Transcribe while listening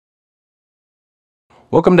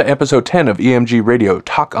Welcome to episode 10 of EMG Radio,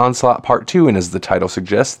 Talk Onslaught Part 2, and as the title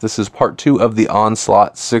suggests, this is Part 2 of the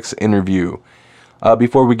Onslaught 6 interview.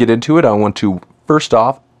 Before we get into it, I want to first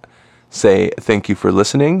off say thank you for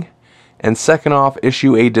listening, and second off,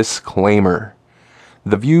 issue a disclaimer.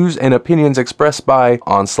 The views and opinions expressed by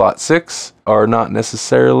Onslaught 6 are not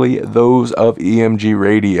necessarily those of EMG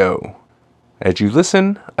Radio. As you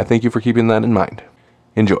listen, I thank you for keeping that in mind.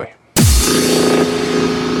 Enjoy.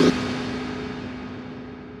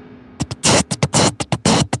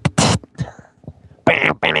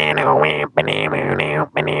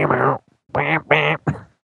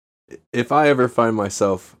 If I ever find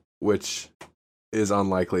myself, which is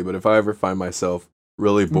unlikely, but if I ever find myself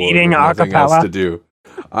really bored with nothing else to do,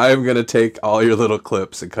 I'm going to take all your little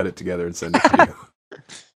clips and cut it together and send it to you.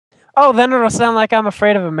 Oh, then it'll sound like I'm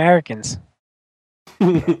afraid of Americans.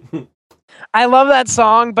 I love that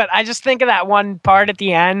song, but I just think of that one part at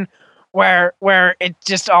the end where it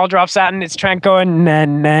just all drops out and it's Trent going na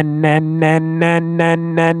na na na na na na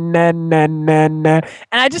na na na na,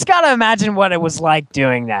 and I just gotta imagine what it was like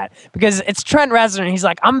doing that, because it's Trent Reznor and he's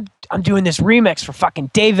like, I'm doing this remix for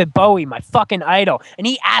fucking David Bowie, my fucking idol, and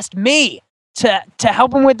he asked me to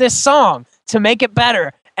help him with this song to make it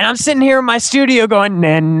better, and I'm sitting here in my studio going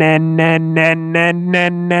na na na na na na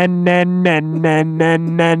na na na na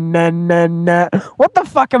na na na na. What the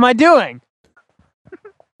fuck am I doing?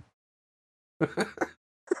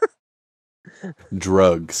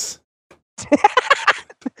 Drugs.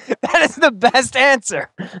 That is the best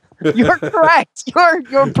answer. You're correct.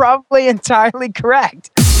 You're probably entirely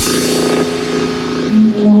correct.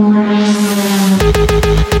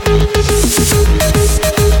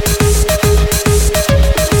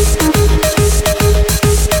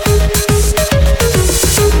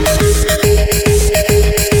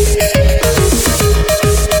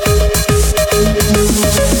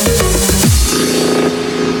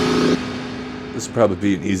 Probably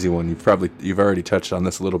be an easy one. You've already touched on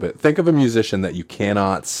this a little bit. Think of a musician that you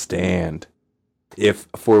cannot stand. If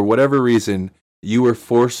for whatever reason you were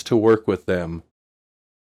forced to work with them,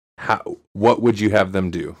 what would you have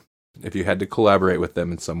them do if you had to collaborate with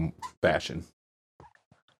them in some fashion?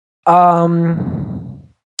 I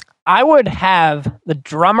would have the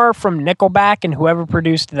drummer from Nickelback and whoever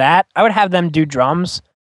produced that, I would have them do drums,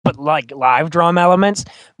 but like live drum elements,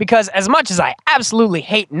 because as much as I absolutely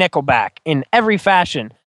hate Nickelback in every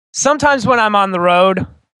fashion, sometimes when I'm on the road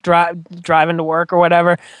driving to work or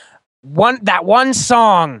whatever, that one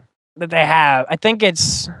song that they have, I think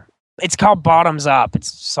it's called Bottoms Up.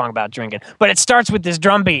 It's a song about drinking, but it starts with this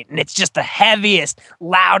drum beat and it's just the heaviest,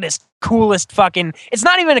 loudest, coolest fucking, it's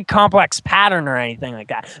not even a complex pattern or anything like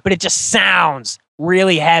that, but it just sounds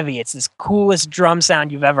really heavy. It's this coolest drum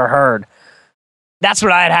sound you've ever heard. That's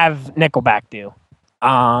what I'd have Nickelback do.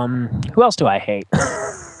 Who else do I hate?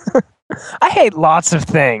 I hate lots of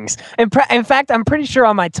things. In fact, I'm pretty sure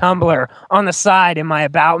on my Tumblr, on the side in my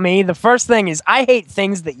About Me, the first thing is, I hate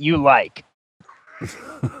things that you like.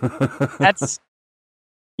 That's,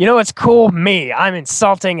 it's cool, me. I'm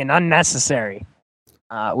insulting and unnecessary.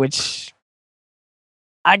 Which,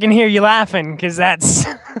 I can hear you laughing, because that's,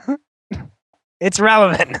 it's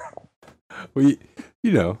relevant. Well,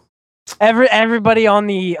 Everybody on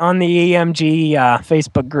the EMG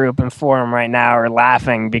Facebook group and forum right now are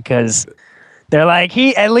laughing because they're like,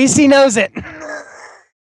 at least he knows it.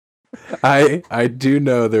 I do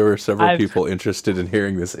know there were several people interested in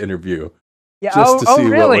hearing this interview, yeah, just to see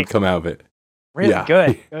really? what would come out of it. Really? Yeah.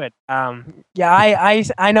 Good.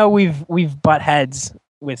 I know we've butt heads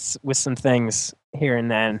with some things here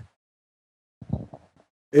and then.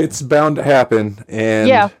 It's bound to happen, and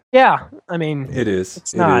yeah. I mean, it is.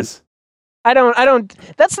 It's not. It is. I don't.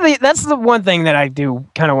 That's the one thing that I do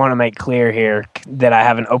kind of want to make clear here, that I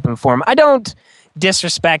have an open forum. I don't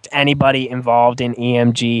disrespect anybody involved in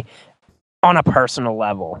EMG on a personal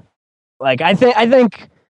level. Like I think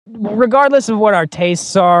regardless of what our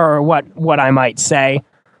tastes are or what I might say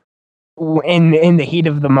in the heat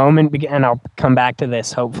of the moment, and I'll come back to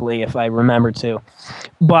this hopefully if I remember to,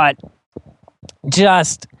 but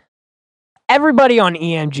just. Everybody on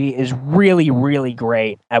EMG is really, really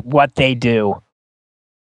great at what they do.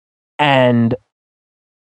 And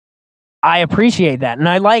I appreciate that. And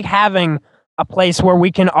I like having a place where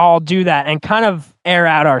we can all do that and kind of air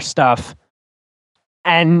out our stuff.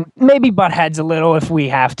 And maybe butt heads a little if we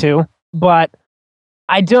have to. But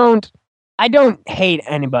I don't hate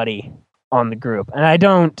anybody on the group. And I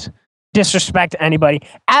don't disrespect anybody.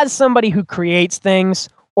 As somebody who creates things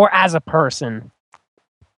or as a person,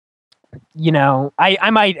 I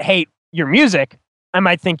might hate your music. I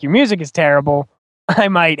might think your music is terrible, I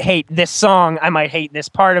might hate this song. I might hate this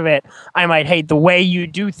part of it. I might hate the way you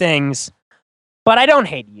do things, but I don't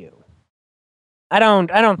hate you. I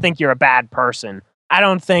don't think you're a bad person. I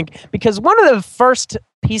don't think, because one of the first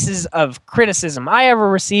pieces of criticism I ever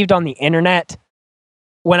received on the internet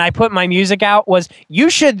when I put my music out was, you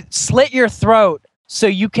should slit your throat so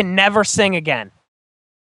you can never sing again.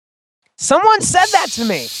 Someone said that to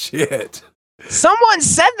me. Shit. Someone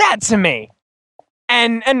said that to me.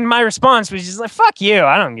 And my response was just like, fuck you.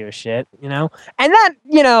 I don't give a shit, you know? And that,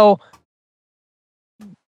 you know,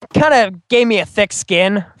 kind of gave me a thick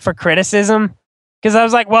skin for criticism. Because I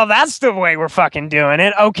was like, well, that's the way we're fucking doing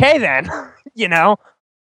it. Okay, then. You know?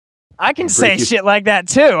 I can say shit like that,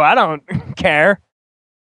 too. I don't care.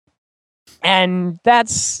 And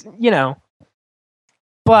that's, you know.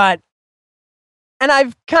 But, and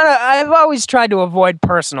I've always tried to avoid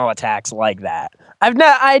personal attacks like that.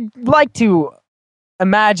 I'd like to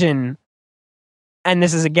imagine, and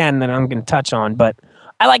this is again that I'm going to touch on, but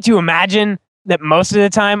I like to imagine that most of the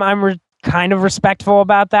time I'm kind of respectful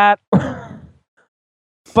about that.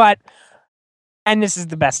 But, and this is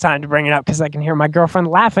the best time to bring it up because I can hear my girlfriend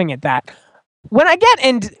laughing at that. When I get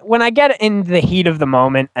in the heat of the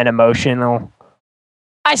moment and emotional,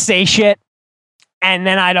 I say shit, and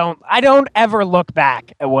then I don't ever look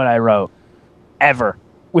back at what I wrote, ever,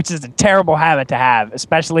 which is a terrible habit to have,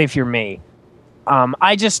 especially if you're me.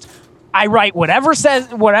 I write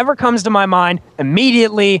whatever comes to my mind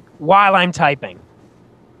immediately while I'm typing.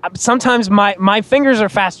 Sometimes my fingers are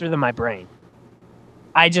faster than my brain.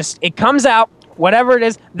 It comes out, whatever it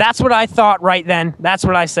is, that's what I thought right then, that's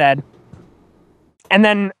what I said. And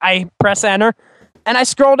then I press enter, and I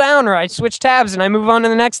scroll down, or I switch tabs, and I move on to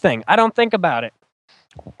the next thing. I don't think about it.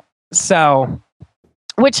 So,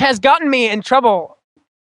 which has gotten me in trouble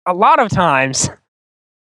a lot of times.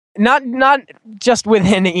 Not just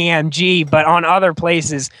within EMG, but on other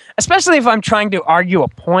places, especially if I'm trying to argue a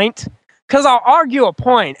point, because I'll argue a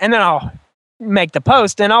point and then I'll make the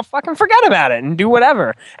post and I'll fucking forget about it and do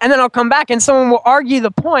whatever. And then I'll come back and someone will argue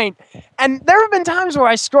the point. And there have been times where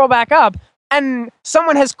I scroll back up and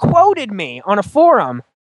someone has quoted me on a forum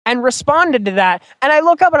and responded to that. And I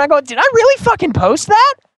look up and I go, did I really fucking post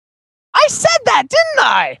that? I said that, didn't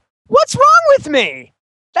I? What's wrong with me?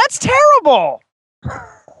 That's terrible.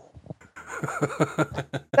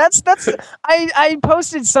 I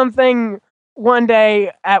posted something one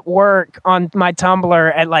day at work on my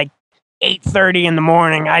Tumblr at like 8:30 in the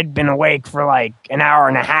morning. I'd been awake for like an hour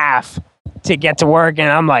and a half to get to work, and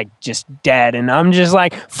I'm like just dead, and I'm just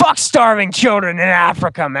like, fuck starving children in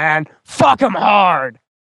Africa, man. Fuck them hard.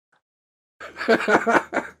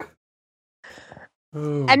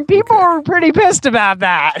 And people were pretty pissed about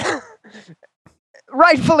that.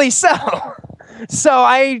 Rightfully so. So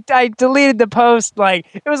I deleted the post, like,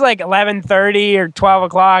 it was like 11:30 or 12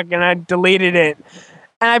 o'clock, and I deleted it.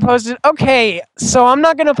 And I posted, okay, so I'm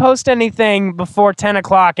not going to post anything before 10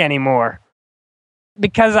 o'clock anymore.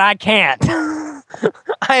 Because I can't.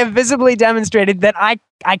 I have visibly demonstrated that I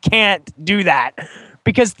can't do that.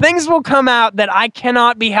 Because things will come out that I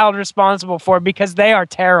cannot be held responsible for because they are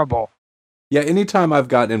terrible. Yeah, anytime I've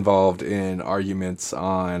gotten involved in arguments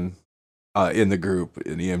on in the group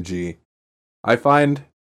in EMG, I find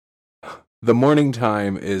the morning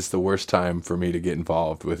time is the worst time for me to get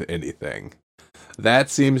involved with anything.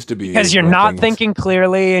 That seems to be because you're not thinking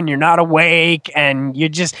clearly and you're not awake and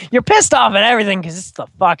you're pissed off at everything because it's the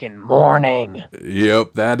fucking morning.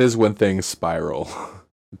 Yep, that is when things spiral.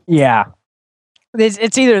 Yeah.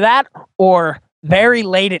 It's either that or very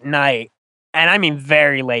late at night. And I mean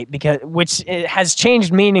very late, which it has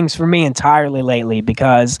changed meanings for me entirely lately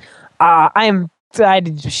because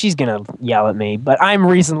she's going to yell at me, but I'm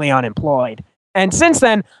recently unemployed. And since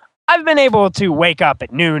then, I've been able to wake up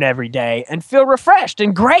at noon every day and feel refreshed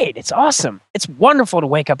and great. It's awesome. It's wonderful to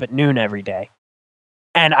wake up at noon every day.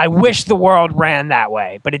 And I wish the world ran that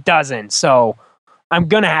way, but it doesn't. So I'm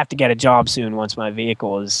going to have to get a job soon once my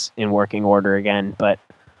vehicle is in working order again. But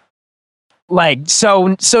like,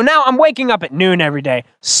 so now I'm waking up at noon every day.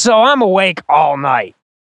 So I'm awake all night.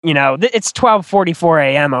 You know, it's 12:44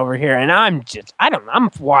 a.m. over here, and I'm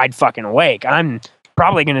wide fucking awake. I'm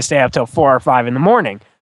probably going to stay up till 4 or 5 in the morning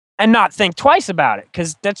and not think twice about it,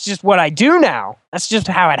 because that's just what I do now. That's just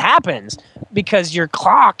how it happens, because your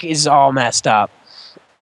clock is all messed up.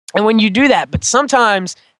 And when you do that, but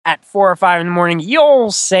sometimes at 4 or 5 in the morning,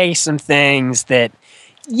 you'll say some things that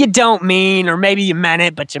you don't mean, or maybe you meant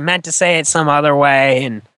it, but you meant to say it some other way,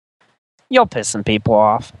 and you'll piss some people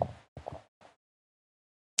off.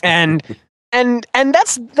 And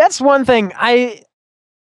that's one thing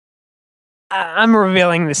I'm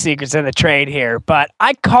revealing the secrets of the trade here, but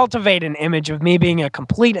I cultivate an image of me being a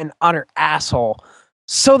complete and utter asshole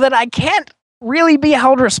so that I can't really be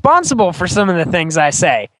held responsible for some of the things I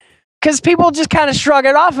say. Because people just kind of shrug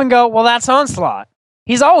it off and go, well, that's Onslaught.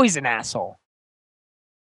 He's always an asshole.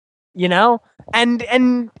 You know? And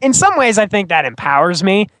in some ways, I think that empowers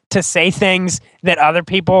me to say things that other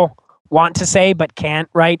people want to say but can't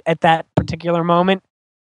right at that particular moment.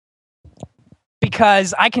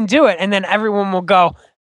 Because I can do it, and then everyone will go,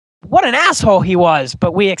 what an asshole he was,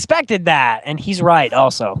 but we expected that, and he's right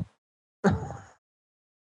also.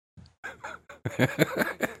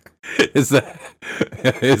 Is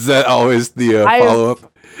that always the follow-up?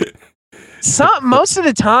 Most of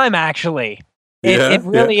the time, actually. It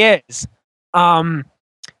really is. And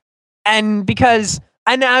because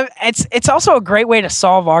it's also a great way to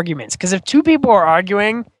solve arguments, because if two people are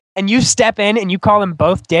arguing, and you step in and you call them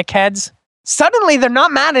both dickheads, suddenly they're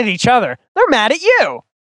not mad at each other. They're mad at you.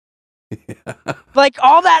 Yeah. Like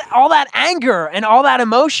all that anger and all that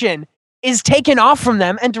emotion is taken off from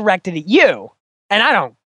them and directed at you. And I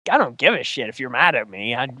don't give a shit if you're mad at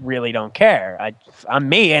me. I really don't care. I'm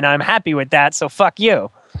me and I'm happy with that, so fuck you.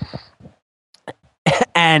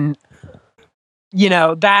 And you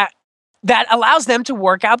know, that allows them to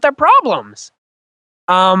work out their problems.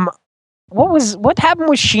 What happened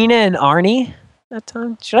with Sheena and Arnie that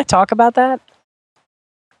time? Should I talk about that?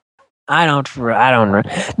 I don't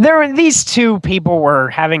know. These two people were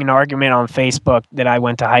having an argument on Facebook that I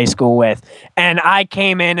went to high school with, and I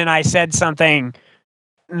came in and I said something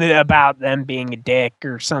about them being a dick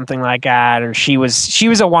or something like that, or she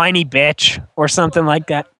was a whiny bitch or something like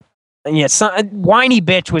that. Yes, whiny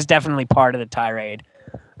bitch was definitely part of the tirade.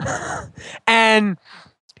 And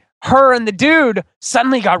her and the dude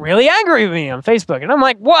suddenly got really angry with me on Facebook, and I'm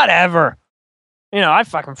like, whatever. You know, I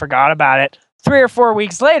fucking forgot about it. 3 or 4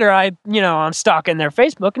 weeks later, I'm stalking their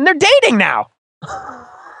Facebook, and they're dating now.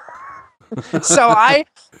 So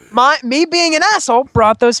me being an asshole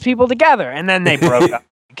brought those people together, and then they broke up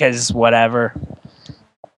because whatever.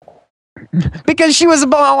 Because she was a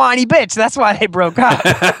whiny bitch. That's why they broke up.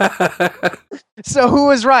 So who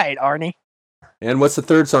was right, Arnie? And what's the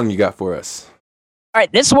third song you got for us? All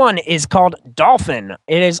right, this one is called Dolphin.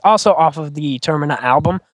 It is also off of the Termina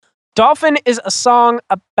album. Dolphin is a song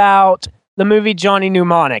about the movie Johnny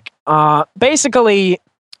Mnemonic. Basically,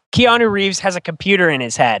 Keanu Reeves has a computer in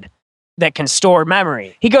his head that can store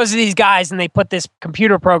memory. He goes to these guys and they put this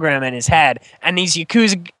computer program in his head, and these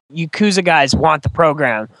Yakuza guys want the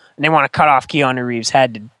program, and they want to cut off Keanu Reeves'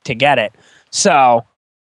 head to get it. So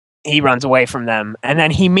he runs away from them, and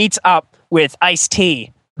then he meets up with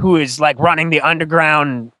Ice-T, who is like running the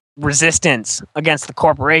underground resistance against the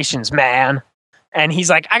corporations, man. And he's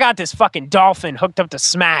like, I got this fucking dolphin hooked up to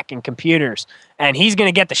smack and computers, and he's going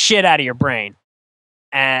to get the shit out of your brain.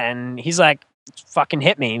 And he's like, fucking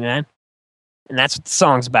hit me, man. And that's what the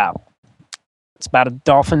song's about. It's about a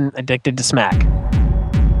dolphin addicted to smack.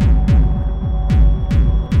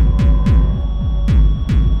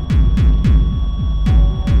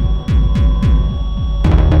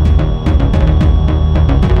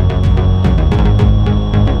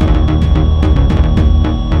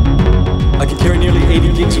 I can carry nearly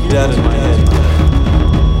 80 gigs of data in my head.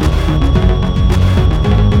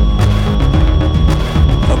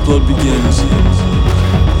 Upload begins.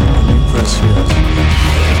 And you press yes.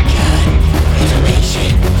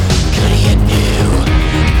 Information, good and new.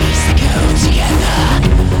 Piece the code together.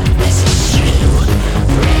 This is true.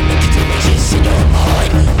 Fragmented images in your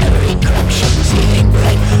mind. Memory corruptions getting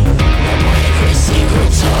bright. No more every single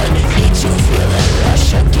time. Need to feel that rush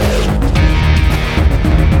again.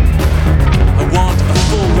 I want a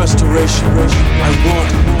full restoration. I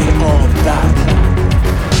want it all back.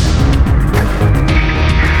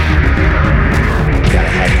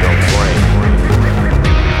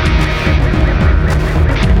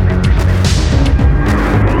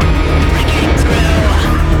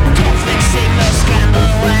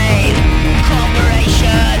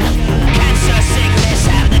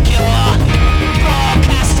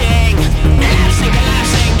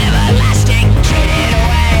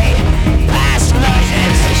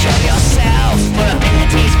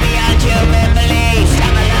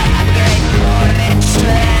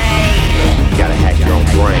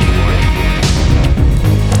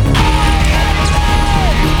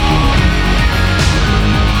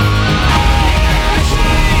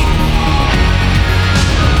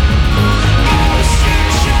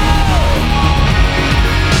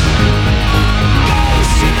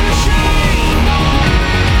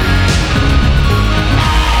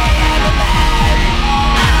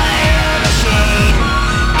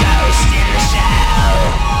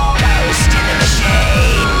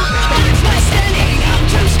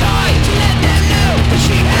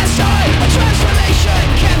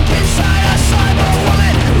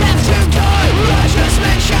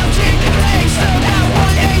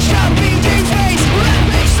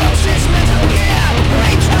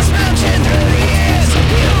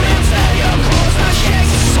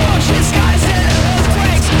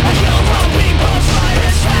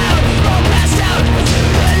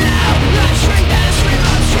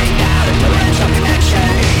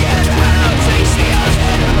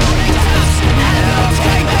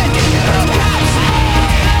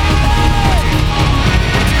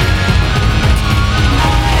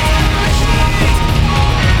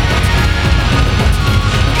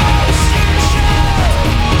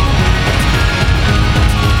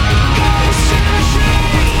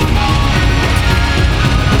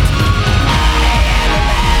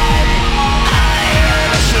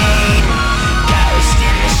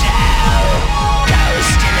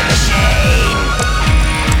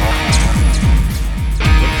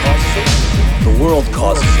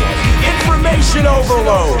 Information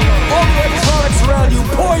overload. All the electronics around you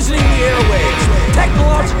poisoning the airwaves.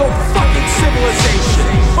 Technological fucking civilization.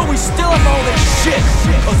 But we still have all this shit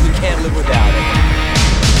because we can't live without it.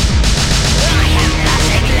 I have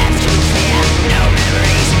nothing left to fear. No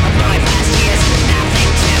memories of my past years.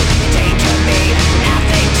 Nothing to take of me.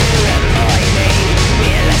 Nothing to annoy me.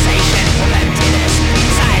 Realization of emptiness.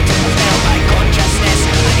 Desire to fulfill my consciousness.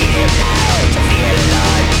 I need it now to feel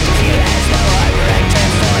alive. To feel as though I were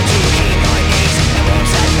entered for to keep my needs. And won't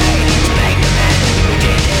set me to make the men who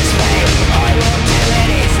did this way. I won't do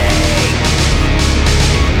anything.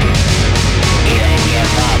 Even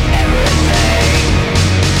give up everything.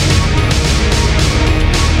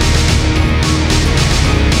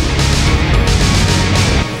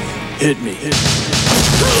 Hit me.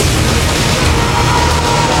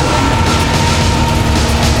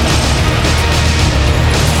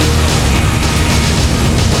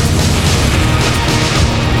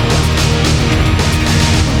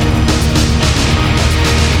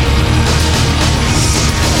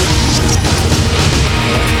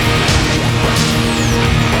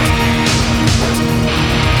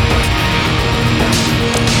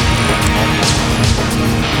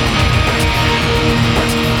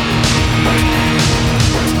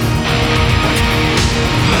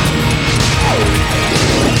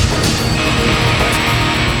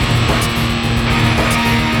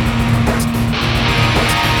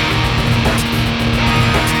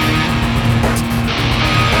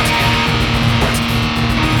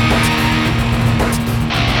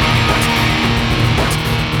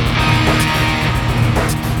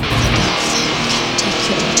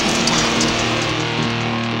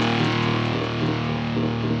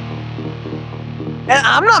 And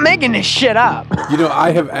I'm not making this shit up. You know,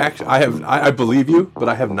 I believe you, but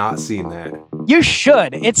I have not seen that. You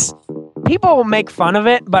should. It's people make fun of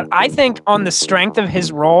it, but I think on the strength of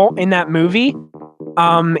his role in that movie,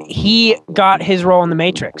 he got his role in The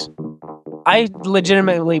Matrix. I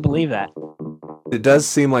legitimately believe that. It does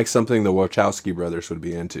seem like something the Wachowski brothers would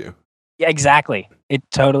be into. Yeah, exactly. It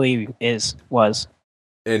totally was.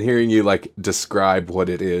 And hearing you like describe what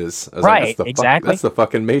it is, I was Right, like, exactly. That's the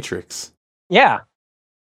fucking Matrix. Yeah.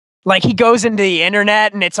 Like he goes into the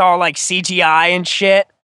internet and it's all like CGI and shit.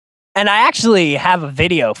 And I actually have a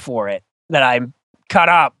video for it that I cut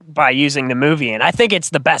up by using the movie. And I think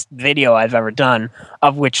it's the best video I've ever done,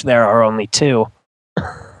 of which there are only 2.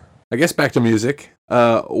 I guess back to music.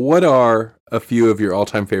 What are a few of your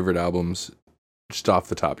all-time favorite albums, just off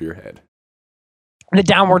the top of your head? The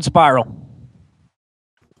Downward Spiral.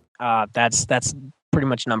 That's pretty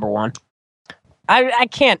much number 1. I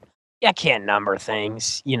can't number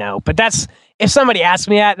things, you know, but that's, if somebody asks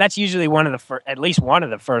me that, that's usually one of the at least one of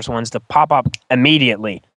the first ones to pop up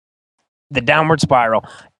immediately. The Downward Spiral.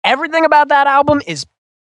 Everything about that album is,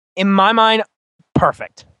 in my mind,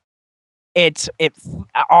 perfect.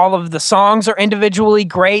 All of the songs are individually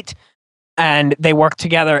great, and they work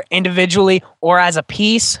together individually or as a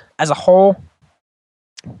piece, as a whole,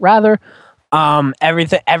 rather.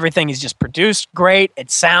 Everything is just produced great. It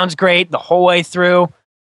sounds great the whole way through.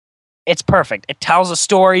 It's perfect. It tells a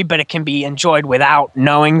story, but it can be enjoyed without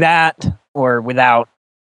knowing that or without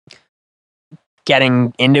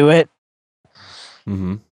getting into it.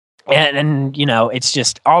 Mm-hmm. And you know, it's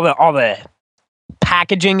just all the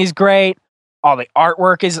packaging is great. All the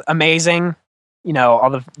artwork is amazing. You know, all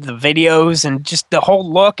the videos and just the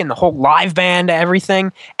whole look and the whole live band,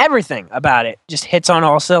 everything about it just hits on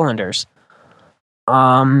all cylinders.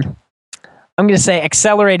 I'm going to say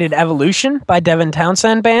Accelerated Evolution by Devin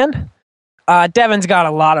Townsend Band. Devin's got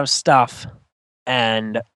a lot of stuff,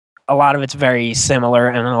 and a lot of it's very similar,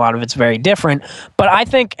 and a lot of it's very different. But I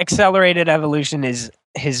think Accelerated Evolution is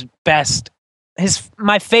his best,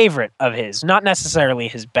 my favorite of his, not necessarily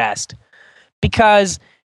his best, because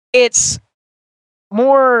it's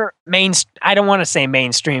more I don't want to say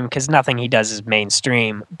mainstream, because nothing he does is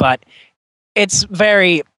mainstream, but it's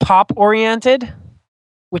very pop-oriented,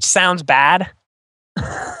 which sounds bad,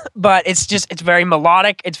 but it's very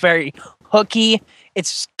melodic. It's very hooky.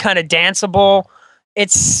 It's kind of danceable.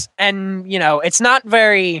 And you know, it's not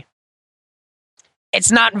very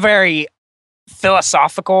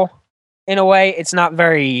philosophical in a way. It's not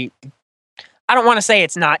very, I don't want to say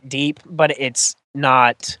it's not deep, but it's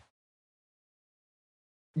not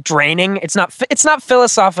draining. It's not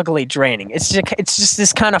philosophically draining. It's just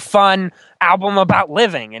this kind of fun album about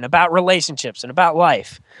living and about relationships and about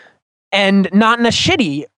life, and not in a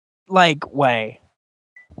shitty like way.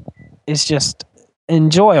 It's just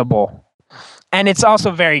enjoyable, and it's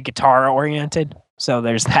also very guitar oriented. So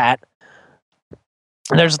there's that.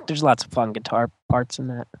 There's lots of fun guitar parts in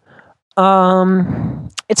that.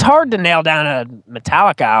 It's hard to nail down a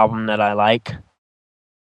Metallica album that I like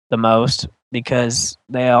the most because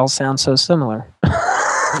they all sound so similar.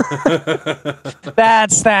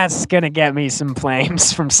 That's gonna get me some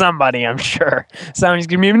flames from somebody, I'm sure. Somebody's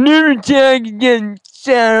gonna be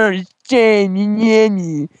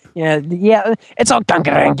yeah. It's all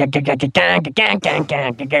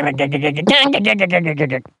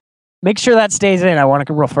make sure that stays in. I want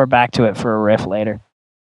to refer back to it for a riff later.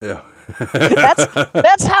 Yeah.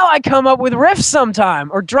 That's how I come up with riffs sometime,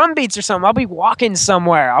 or drum beats or something. I'll be walking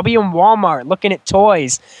somewhere. I'll be in Walmart looking at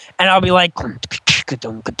toys, and I'll be like, and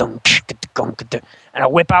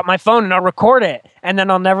I'll whip out my phone and I'll record it, and then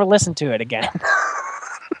I'll never listen to it again.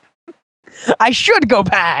 I should go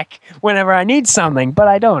back whenever I need something, but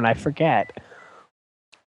I don't. I forget.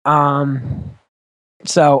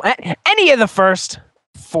 So any of the first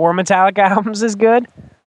 4 Metallica albums is good.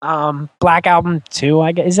 Black Album 2,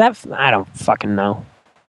 I guess. Is that? I don't fucking know.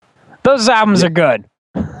 Those albums are good.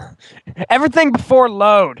 Everything before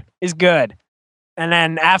Load is good. And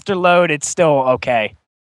then after Load, it's still okay.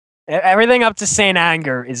 Everything up to Saint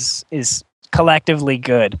Anger is collectively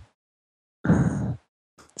good.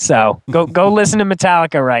 So go listen to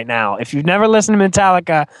Metallica right now. If you've never listened to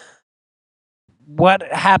Metallica, what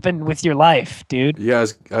happened with your life, dude? Yeah,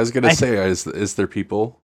 I was gonna say, is there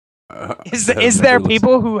people? Is there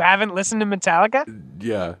people who haven't listened to Metallica?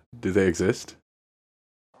 Yeah, do they exist?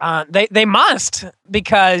 They must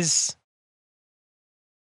because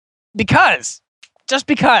just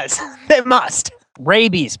because they must.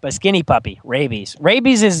 Rabies by Skinny Puppy. Rabies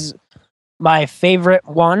is my favorite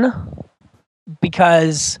one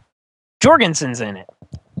because Jorgensen's in it,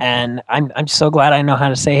 and I'm so glad I know how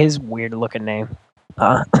to say his weird looking name.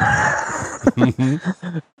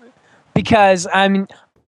 Because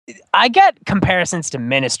I get comparisons to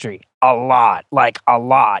Ministry a lot.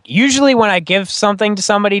 Usually when I give something to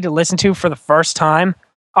somebody to listen to for the first time,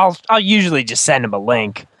 I'll usually just send them a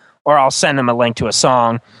link, or I'll send them a link to a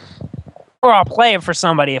song, or I'll play it for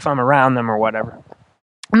somebody if I'm around them or whatever.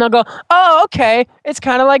 And they'll go, "Oh, okay, it's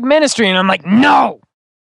kind of like Ministry," and I'm like, "No,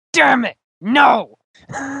 damn it, no,"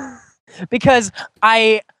 because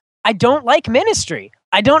I don't like Ministry.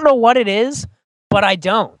 I don't know what it is, but I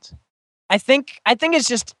don't. I think it's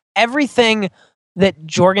just everything that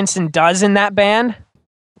Jorgensen does in that band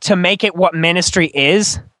to make it what Ministry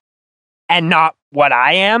is and not what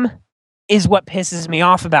I am is what pisses me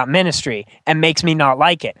off about Ministry and makes me not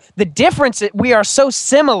like it. The difference, we are so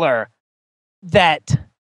similar that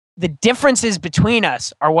the differences between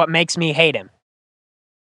us are what makes me hate him.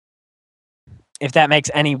 If that makes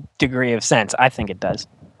any degree of sense, I think it does.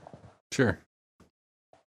 Sure.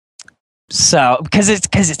 So, because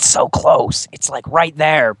it's so close. It's like right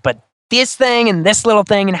there. But this thing and this little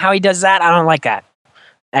thing and how he does that, I don't like that.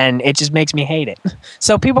 And it just makes me hate it.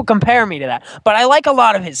 So people compare me to that. But I like a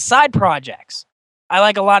lot of his side projects. I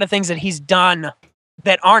like a lot of things that he's done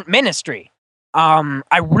that aren't Ministry.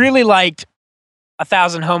 I really liked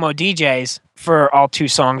 1,000 Homo DJs for all 2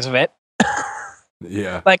 songs of it.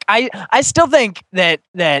 Yeah. Like I still think that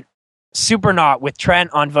Supernaut with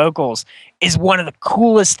Trent on vocals is one of the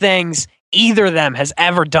coolest things either of them has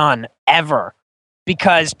ever done, ever.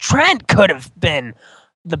 Because Trent could have been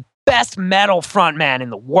the best metal frontman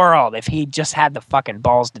in the world if he just had the fucking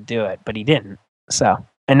balls to do it, but he didn't. So,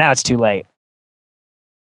 and now it's too late.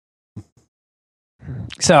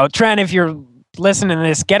 So, Trent, if you're listening to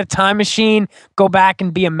this, get a time machine, go back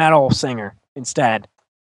and be a metal singer instead.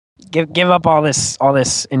 Give up all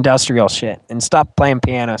this industrial shit and stop playing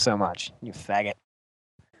piano so much, you faggot.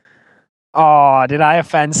 Oh, did I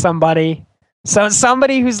offend somebody? So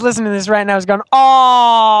somebody who's listening to this right now is going,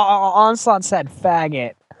 "Oh, Onslaught said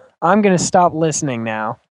faggot." I'm going to stop listening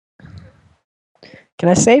now. Can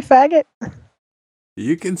I say faggot?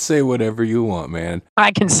 You can say whatever you want, man.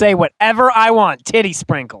 I can say whatever I want. Titty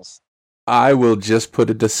sprinkles. I will just put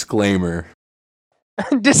a disclaimer.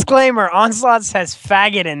 Disclaimer, Onslaught says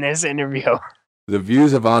faggot in this interview. The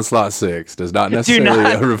views of Onslaught 6 does not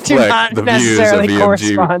necessarily reflect the views of EMG.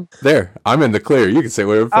 Correspond. There, I'm in the clear. You can say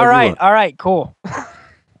whatever the fuck you want. All right, cool.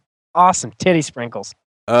 Awesome. Titty sprinkles.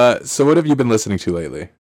 So what have you been listening to lately?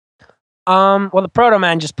 Well, the Proto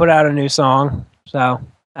Man just put out a new song, so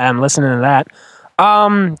I'm listening to that.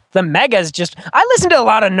 The Megas I listen to a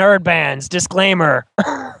lot of nerd bands, disclaimer.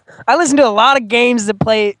 I listen to a lot of games that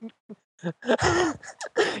play...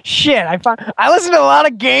 Shit, I listen to a lot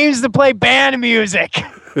of games that play band music.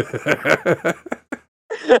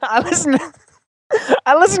 I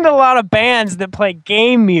listen to a lot of bands that play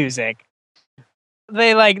game music.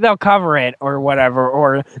 they'll cover it or whatever,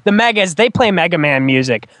 or the Megas, they play Mega Man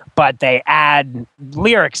music, but they add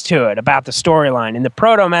lyrics to it about the storyline. In the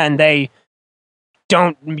Proto Men, they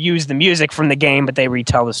don't use the music from the game, but they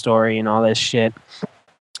retell the story and all this shit.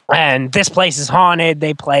 And This Place is Haunted,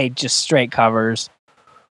 they play just straight covers.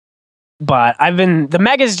 But the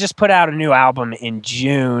Megas just put out a new album in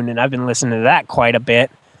June, and I've been listening to that quite a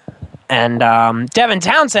bit. And Devin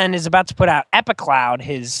Townsend is about to put out Epicloud,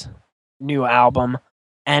 his new album,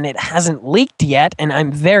 and it hasn't leaked yet, and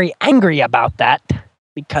I'm very angry about that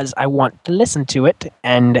because I want to listen to it,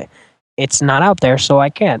 and it's not out there, so I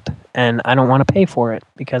can't. And I don't want to pay for it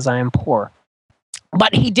because I am poor.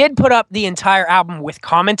 But he did put up the entire album with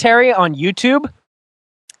commentary on YouTube.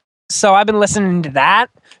 So I've been listening to that.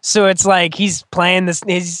 So it's like he's playing this.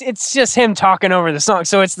 It's just him talking over the song.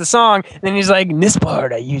 So it's the song. And then he's like, in this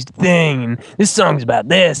part, I used a thing. And this song's about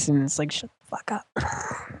this. And it's like, shut the fuck up.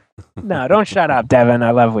 No, don't shut up, Devin.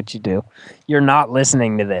 I love what you do. You're not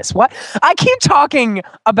listening to this. What? I keep talking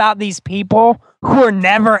about these people who are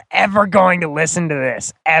never, ever going to listen to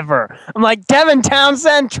this, ever. I'm like, Devin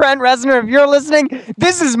Townsend, Trent Reznor, if you're listening,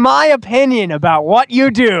 this is my opinion about what you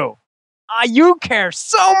do. You care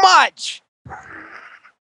so much.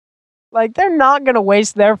 Like, they're not going to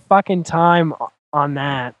waste their fucking time on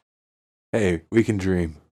that. Hey, we can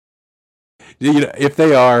dream. You know, if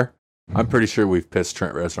they are, I'm pretty sure we've pissed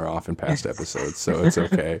Trent Reznor off in past episodes, so it's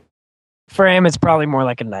okay. For him, it's probably more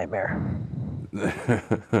like a nightmare.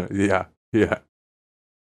 Yeah. Yeah,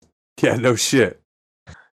 no shit.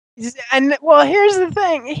 And, well, here's the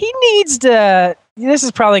thing. He needs to... This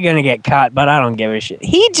is probably going to get cut, but I don't give a shit.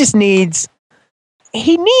 He needs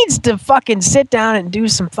to fucking sit down and do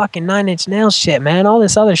some fucking Nine Inch Nails shit, man. All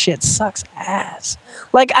this other shit sucks ass.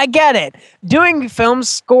 Like, I get it. Doing film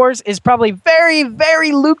scores is probably very,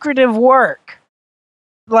 very lucrative work.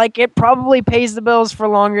 Like, it probably pays the bills for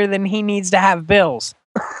longer than he needs to have bills.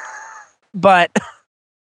 But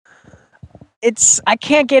I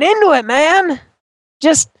can't get into it, man.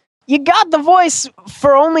 Just, you got the voice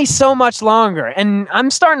for only so much longer. And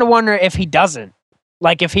I'm starting to wonder if he doesn't.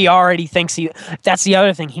 Like, if he already thinks that's the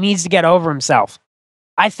other thing. He needs to get over himself.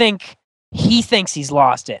 I think he thinks he's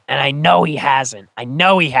lost it. And I know he hasn't.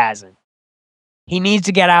 He needs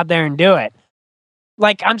to get out there and do it.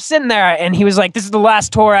 Like, I'm sitting there and he was like, this is the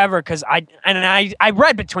last tour ever. Cause I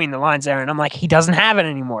read between the lines there and I'm like, he doesn't have it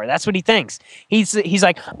anymore. That's what he thinks. He's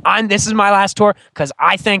like, this is my last tour cause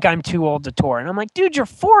I think I'm too old to tour. And I'm like, dude, you're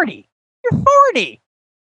 40. You're 40.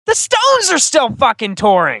 The Stones are still fucking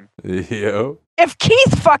touring. Yo. If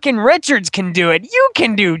Keith fucking Richards can do it, you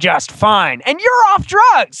can do just fine. And you're off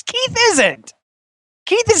drugs. Keith isn't.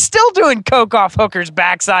 Keith is still doing coke off hookers'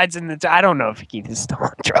 backsides I don't know if Keith is still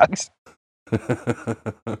on drugs.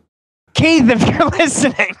 Keith, if you're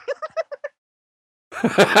listening,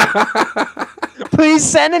 please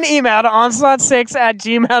send an email to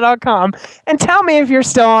onslaught6@gmail.com and tell me if you're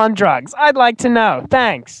still on drugs. I'd like to know.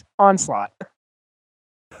 Thanks, Onslaught.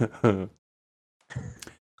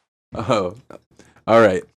 Oh, all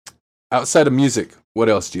right. Outside of music, what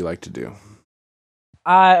else do you like to do?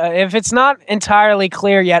 If it's not entirely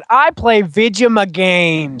clear yet, I play video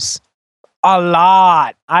games a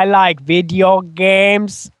lot. I like video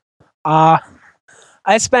games. I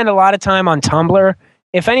spend a lot of time on Tumblr.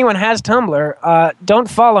 If anyone has Tumblr, don't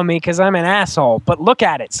follow me because I'm an asshole, but look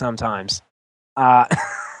at it sometimes.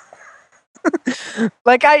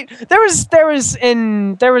 Like there was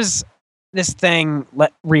this thing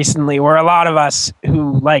recently where a lot of us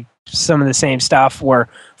who like some of the same stuff were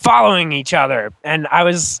following each other, and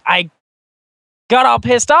I got all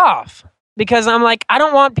pissed off because I'm like, I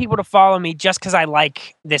don't want people to follow me just because I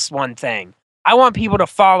like this one thing. I want people to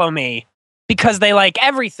follow me because they like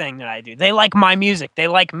everything that I do. They like my music. They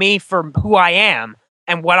like me for who I am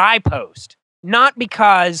and what I post, not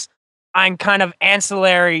because I'm kind of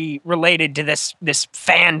ancillary related to this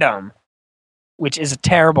fandom, which is a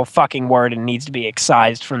terrible fucking word and needs to be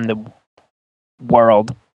excised from the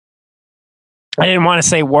world. I didn't want to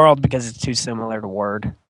say world because it's too similar to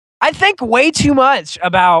word. I think way too much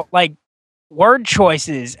about like word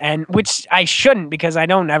choices, and which I shouldn't because I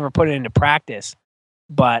don't ever put it into practice.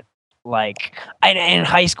 But like in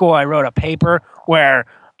high school, I wrote a paper where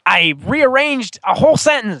I rearranged a whole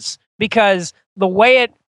sentence because the way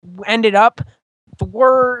it ended up,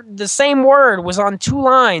 the same word was on two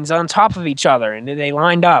lines on top of each other and they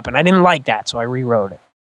lined up, and I didn't like that, so I rewrote it.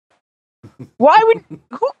 Why would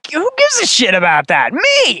who gives a shit about that?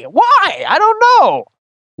 Me? Why? I don't know.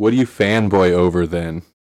 What do you fanboy over then?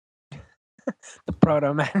 The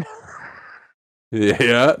Proto Men.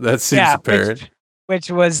 Yeah, that seems apparent.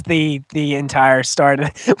 Which was the entire start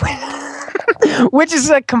of Which is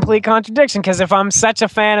a complete contradiction, because if I'm such a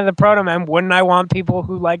fan of the Proto Men, wouldn't I want people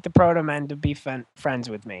who like the Proto Men to be friends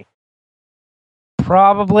with me?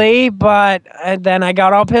 Probably, but then I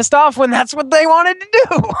got all pissed off when that's what they wanted to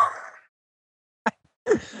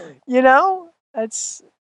do. You know?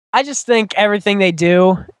 I just think everything they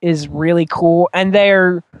do is really cool, and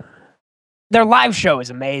their live show is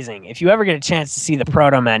amazing. If you ever get a chance to see the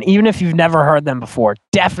Proto Men, even if you've never heard them before,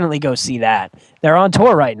 definitely go see that. They're on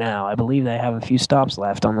tour right now. I believe they have a few stops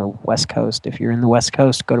left on the West Coast. If you're in the West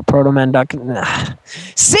Coast, go to protomen.com.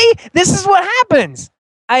 See? This is what happens.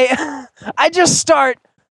 I just start...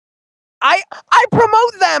 I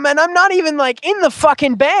promote them, and I'm not even, like, in the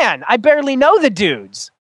fucking band. I barely know the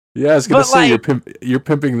dudes. Yeah, I was gonna say, you're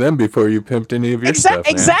pimping them before you pimped any of your stuff,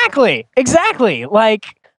 man. Exactly.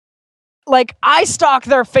 Like, I stalk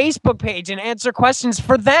their Facebook page and answer questions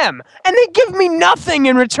for them, and they give me nothing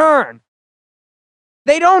in return.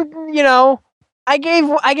 They don't, you know. I gave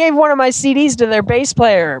one of my CDs to their bass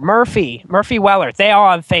player, Murphy Weller. They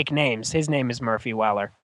all have fake names. His name is Murphy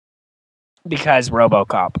Weller because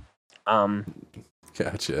RoboCop.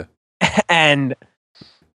 Gotcha. And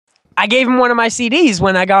I gave him one of my CDs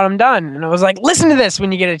when I got him done, and I was like, listen to this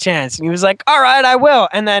when you get a chance. And he was like, all right, I will.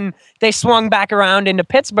 And then they swung back around into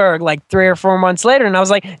Pittsburgh like 3 or 4 months later, and I was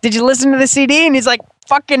like, did you listen to the CD? And he's like,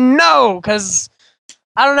 fucking no, because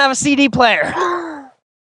I don't have a CD player.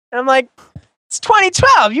 And I'm like, it's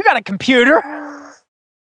 2012. You got a computer.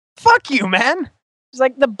 Fuck you, man. He's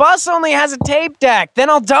like, the bus only has a tape deck. Then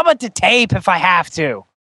I'll dub it to tape if I have to.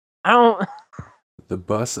 I don't... The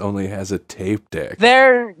bus only has a tape deck.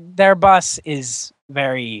 Their bus is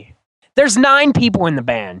very... There's 9 people in the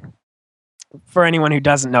band. For anyone who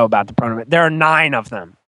doesn't know about the Proto Man, there are 9 of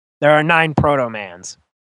them. There are 9 Proto Mans.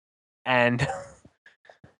 And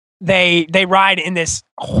they ride in this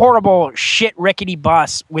horrible shit rickety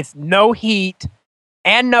bus with no heat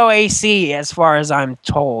and no AC, as far as I'm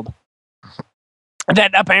told.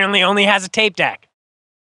 That apparently only has a tape deck.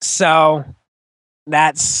 So...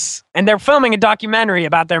 and they're filming a documentary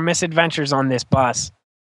about their misadventures on this bus.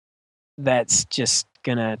 That's just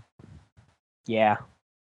gonna,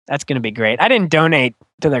 that's gonna be great. I didn't donate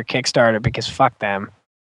to their Kickstarter because fuck them,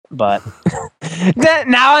 but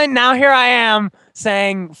now here I am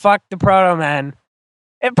saying fuck the Proto Men.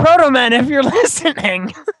 Proto Men, if you're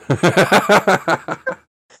listening.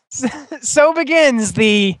 So begins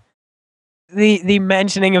the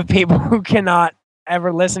mentioning of people who cannot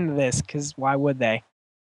ever listen to this, because why would they?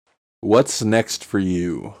 What's next for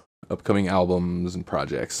you? Upcoming albums and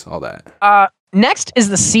projects, all that. Next is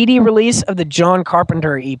the CD release of the John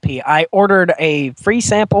Carpenter EP. I ordered a free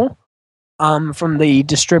sample from the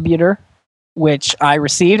distributor, which I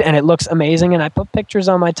received, and it looks amazing, and I put pictures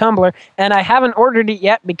on my Tumblr, and I haven't ordered it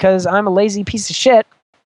yet because I'm a lazy piece of shit,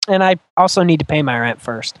 and I also need to pay my rent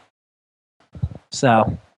first.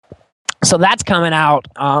 So that's coming out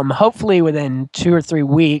hopefully within 2 or 3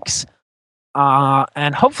 weeks.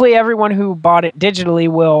 And hopefully everyone who bought it digitally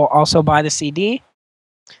will also buy the CD.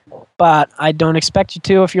 But I don't expect you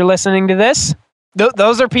to if you're listening to this.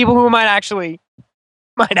 Those are people who might actually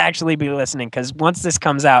be listening, because once this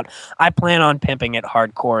comes out, I plan on pimping it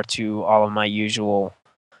hardcore to all of my usual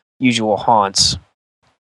haunts,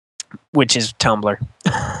 which is Tumblr.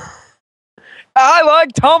 I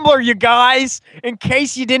like Tumblr, you guys. In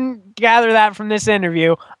case you didn't gather that from this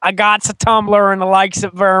interview, I got to Tumblr and I likes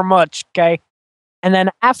it very much, okay? And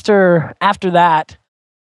then after that,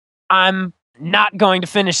 I'm not going to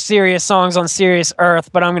finish Serious Songs on Serious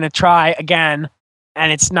Earth, but I'm going to try again,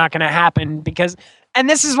 and it's not going to happen because... And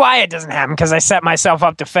this is why it doesn't happen, because I set myself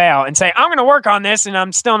up to fail and say, I'm going to work on this, and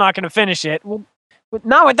I'm still not going to finish it. Well,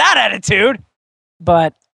 not with that attitude,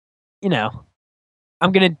 but, you know...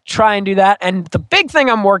 I'm going to try and do that. And the big thing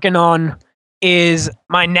I'm working on is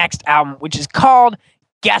my next album, which is called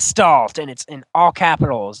Gestalt. And it's in all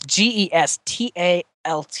capitals. Gestalt.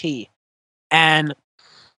 And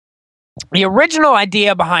the original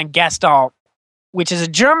idea behind Gestalt, which is a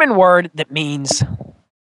German word that means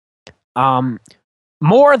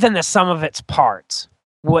more than the sum of its parts.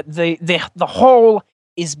 What the whole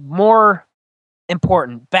is more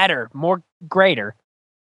important, better, more greater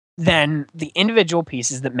than the individual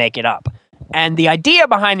pieces that make it up. And the idea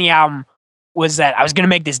behind the album was that I was going to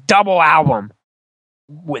make this double album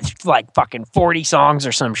with like fucking 40 songs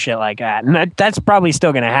or some shit like that. And that's probably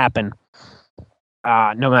still going to happen,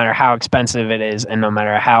 no matter how expensive it is and no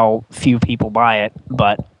matter how few people buy it.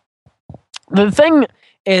 But the thing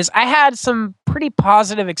is, I had some pretty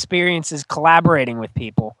positive experiences collaborating with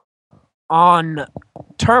people on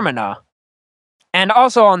Termina, and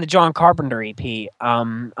also on the John Carpenter EP.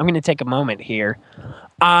 I'm going to take a moment here.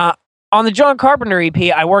 on the John Carpenter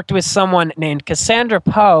EP, I worked with someone named Cassandra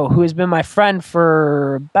Poe, who has been my friend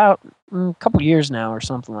for about a couple years now or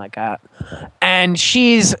something like that. And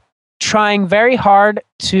she's trying very hard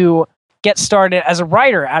to get started as a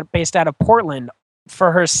writer based out of Portland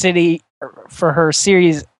for her series.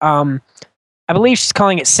 I believe she's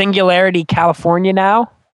calling it Singularity California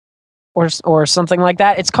now, or something like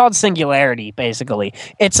that. It's called Singularity, basically.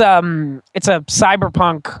 It's a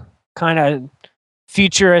cyberpunk kind of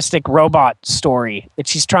futuristic robot story that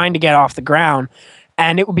she's trying to get off the ground.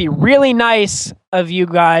 And it would be really nice of you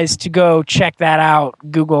guys to go check that out,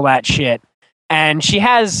 Google that shit. And she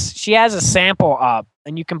has a sample up,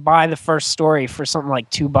 and you can buy the first story for something like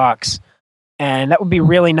 $2. And that would be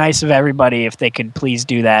really nice of everybody if they could please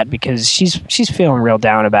do that, because she's feeling real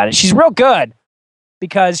down about it. She's real good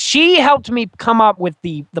because she helped me come up with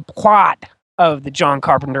the plot of the John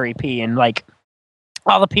Carpenter EP and like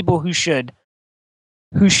all the people who should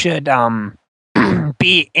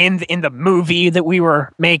be in the movie that we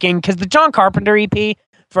were making. Because the John Carpenter EP,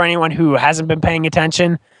 for anyone who hasn't been paying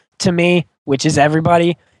attention to me, which is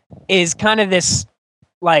everybody, is kind of this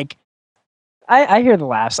like, I hear the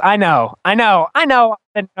laughs. I know.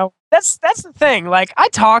 That's the thing. Like, I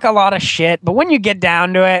talk a lot of shit, but when you get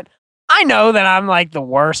down to it, I know that I'm like the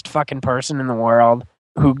worst fucking person in the world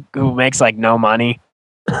who makes like no money.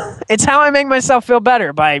 It's how I make myself feel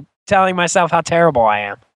better, by telling myself how terrible I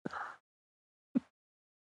am.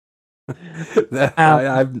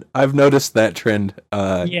 I've noticed that trend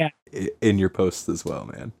yeah. in your posts as well,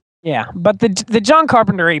 man. Yeah, but the John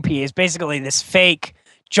Carpenter EP is basically this fake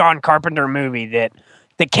John Carpenter movie that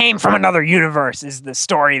came from another universe, is the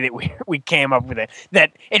story that we came up with it.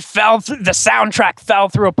 That it fell through, the soundtrack fell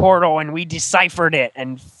through a portal and we deciphered it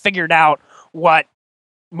and figured out what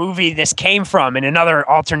movie this came from in another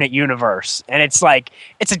alternate universe. And it's like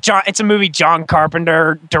it's a movie John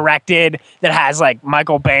Carpenter directed that has like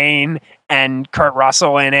Michael Biehn and Kurt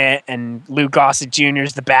Russell in it, and Lou Gossett Jr.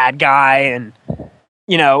 is the bad guy, and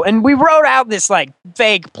you know, and we wrote out this like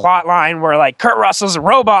vague plot line where like Kurt Russell's a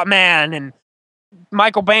robot man and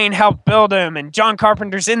Michael Biehn helped build him, and John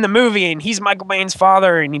Carpenter's in the movie and he's Michael Baine's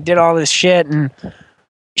father, and he did all this shit, and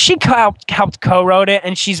she helped co-wrote it,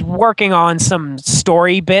 and she's working on some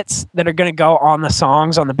story bits that are going to go on the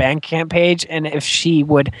songs on the Bandcamp page. And if she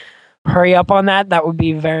would hurry up on that, that would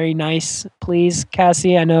be very nice, please,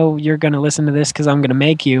 Cassie. I know you're going to listen to this because I'm going to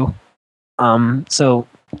make you. So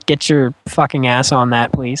get your fucking ass on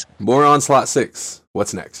that, please. More Onslaught 6.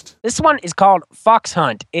 What's next? This one is called Fox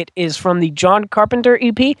Hunt. It is from the John Carpenter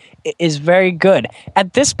EP. It is very good.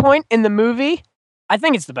 At this point in the movie, I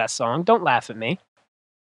think it's the best song. Don't laugh at me.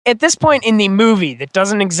 At this point in the movie that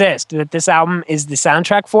doesn't exist, that this album is the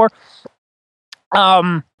soundtrack for,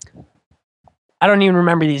 I don't even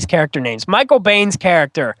remember these character names. Michael Baine's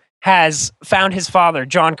character has found his father,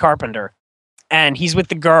 John Carpenter, and he's with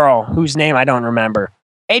the girl whose name I don't remember.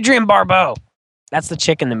 Adrienne Barbeau. That's the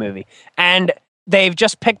chick in the movie. And they've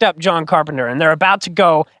just picked up John Carpenter, and they're about to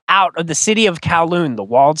go out of the city of Kowloon, the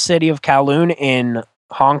walled city of Kowloon in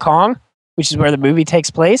Hong Kong, which is where the movie takes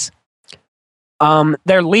place.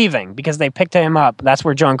 They're leaving because they picked him up. That's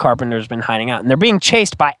where John Carpenter's been hiding out. And they're being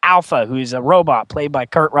chased by Alpha, who's a robot played by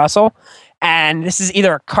Kurt Russell. And this is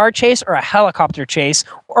either a car chase or a helicopter chase,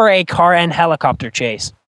 or a car and helicopter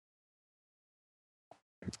chase.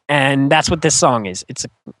 And that's what this song is. It's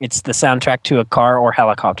the soundtrack to a car or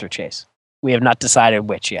helicopter chase. We have not decided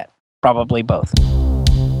which yet. Probably both.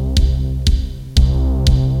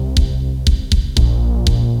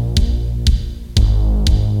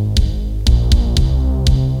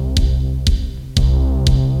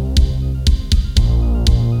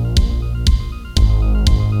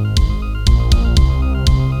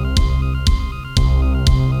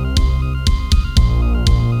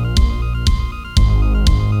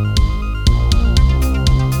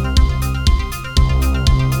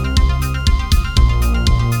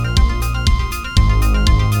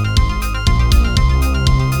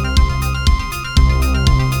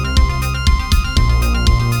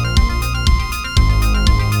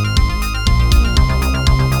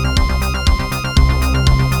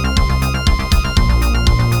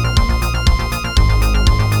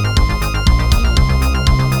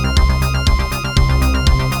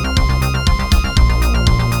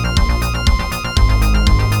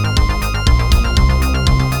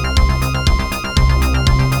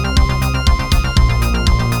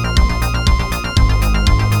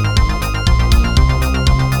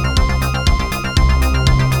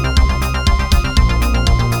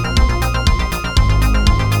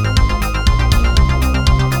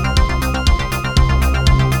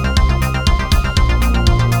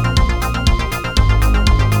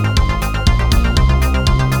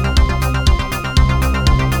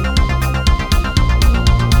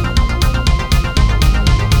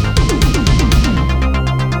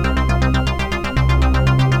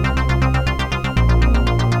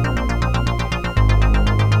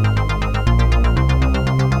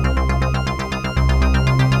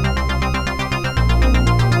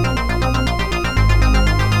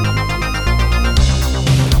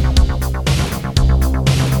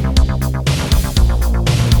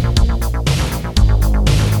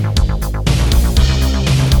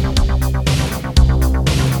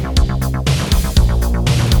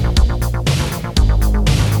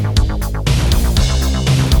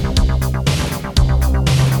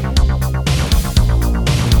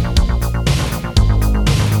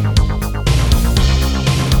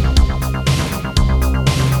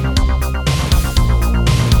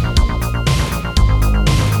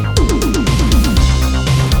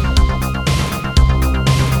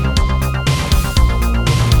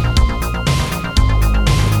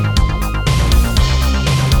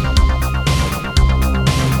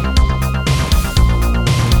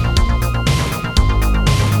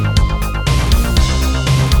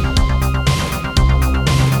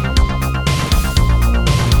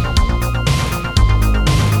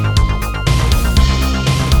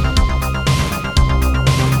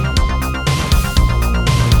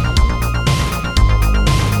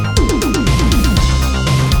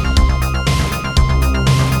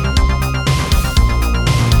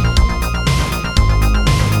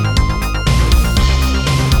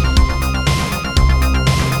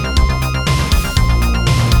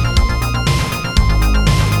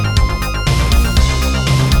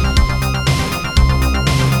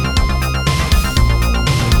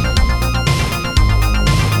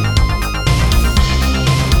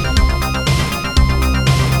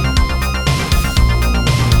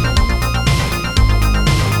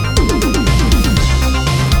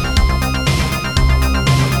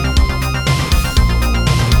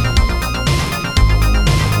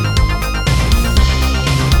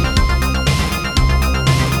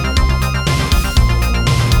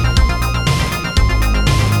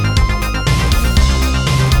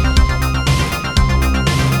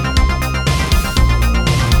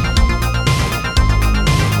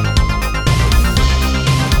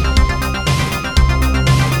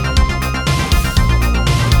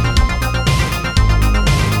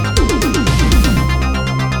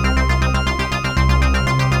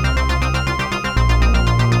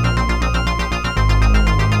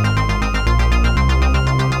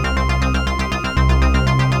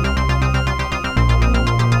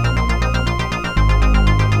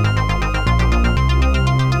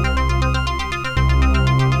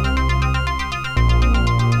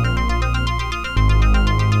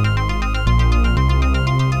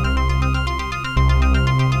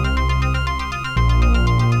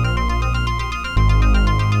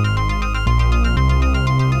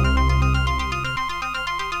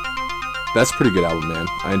 That's a pretty good album, man.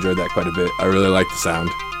 I enjoyed that quite a bit. I really like the sound.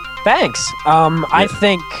 Thanks. I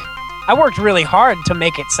think I worked really hard to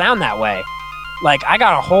make it sound that way. Like, I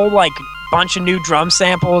got a whole, like, bunch of new drum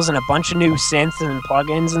samples and a bunch of new synths and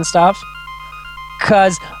plugins and stuff.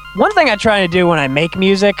 Because one thing I try to do when I make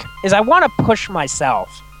music is I want to push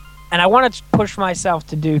myself. And I want to push myself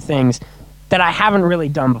to do things that I haven't really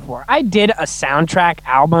done before. I did a soundtrack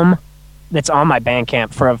album that's on my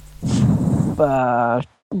Bandcamp for a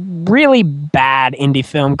really bad indie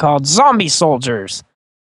film called Zombie Soldiers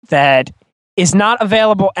that is not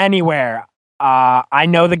available anywhere. I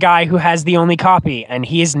know the guy who has the only copy, and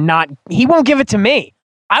he won't give it to me.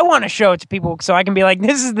 I want to show it to people so I can be like,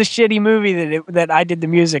 this is the shitty movie that I did the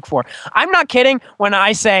music for. I'm not kidding when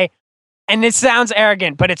I say, and it sounds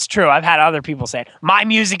arrogant, but it's true. I've had other people say it. My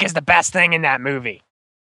music is the best thing in that movie.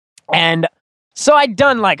 And so I'd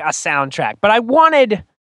done like a soundtrack, but I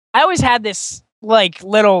always had this like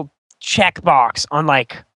little checkbox on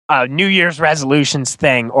like a New Year's resolutions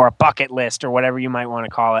thing or a bucket list or whatever you might want to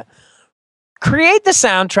call it. Create the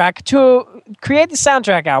soundtrack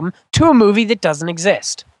album to a movie that doesn't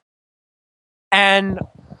exist. And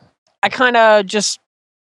I kind of just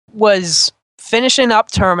was finishing up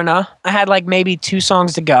Termina. I had like maybe 2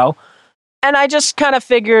 songs to go. And I just kind of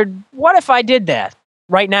figured, what if I did that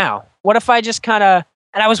right now? What if I just kind of...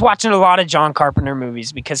 And I was watching a lot of John Carpenter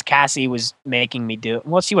movies because Cassie was making me do it.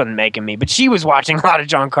 Well, she wasn't making me, but she was watching a lot of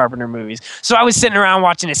John Carpenter movies. So I was sitting around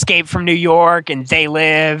watching Escape from New York and They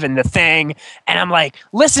Live and The Thing. And I'm like,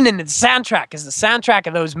 listening to the soundtrack because the soundtrack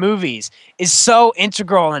of those movies is so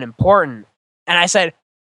integral and important. And I said,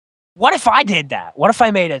 what if I did that? What if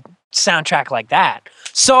I made a soundtrack like that?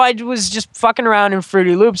 So I was just fucking around in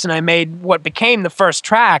Fruity Loops and I made what became the first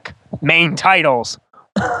track, Main Titles.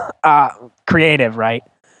 Creative, right?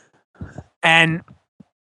 And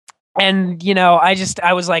you know,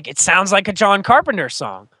 I was like, it sounds like a John Carpenter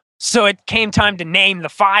song. So it came time to name the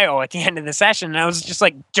file at the end of the session, and I was just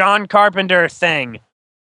like, John Carpenter thing.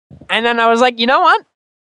 And then I was like, you know what?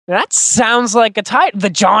 That sounds like a title. The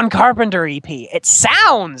John Carpenter EP. It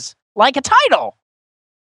sounds like a title.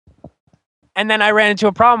 And then I ran into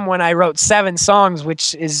a problem when I wrote 7 songs,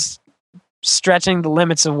 which is stretching the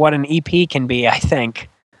limits of what an EP can be, I think.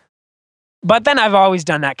 But then I've always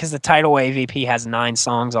done that because the Tidal Wave EP has 9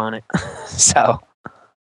 songs on it. So,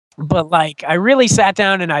 but like, I really sat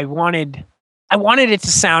down and I wanted it to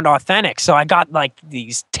sound authentic. So I got like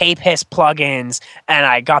these tape hiss plugins and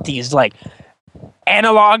I got these like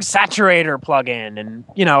analog saturator plugin. And,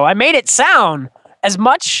 you know, I made it sound as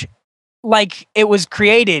much like it was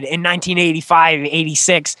created in 1985,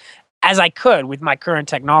 86 as I could with my current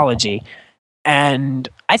technology. And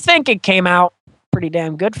I think it came out pretty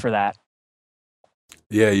damn good for that.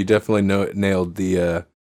 Yeah, you definitely nailed the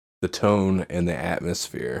tone and the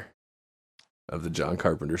atmosphere of the John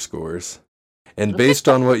Carpenter scores. And based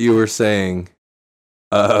on what you were saying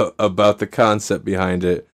about the concept behind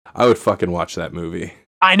it, I would fucking watch that movie.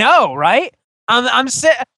 I know, right?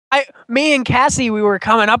 Me and Cassie, we were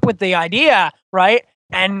coming up with the idea, right?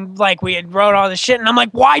 And like we had wrote all this shit, and I'm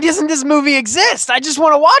like, why doesn't this movie exist? I just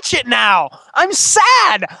want to watch it now. I'm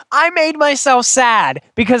sad. I made myself sad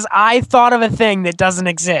because I thought of a thing that doesn't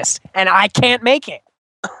exist, and I can't make it.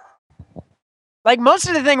 Like most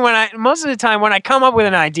of the time when I come up with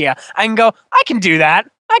an idea, I can go, I can do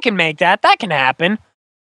that. I can make that. That can happen.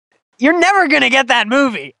 You're never gonna get that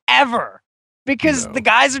movie ever because the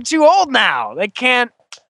guys are too old now. They can't.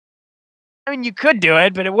 I mean, you could do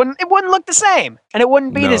it, but it wouldn't look the same. And it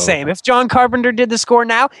wouldn't be the same. If John Carpenter did the score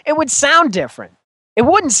now, it would sound different. It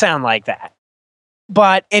wouldn't sound like that.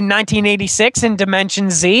 But in 1986 in Dimension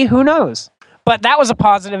Z, who knows? But that was a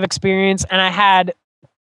positive experience, and I had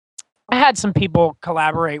some people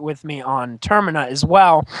collaborate with me on Termina as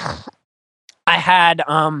well. I had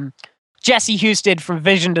Jesse Husted from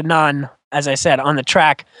Vision to None, as I said, on the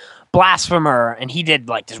track Blasphemer, and he did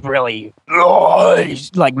like this really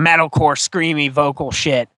like metalcore screamy vocal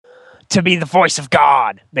shit to be the voice of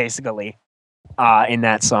God, basically, in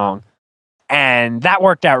that song. And that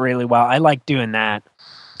worked out really well. I like doing that.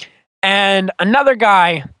 And another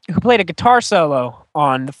guy who played a guitar solo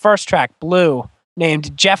on the first track, Blue,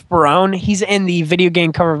 named Jeff Barone. He's in the video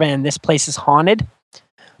game cover band This Place is Haunted,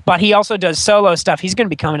 but he also does solo stuff. He's going to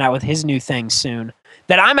be coming out with his new thing soon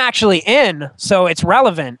that I'm actually in, so it's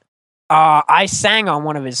relevant. I sang on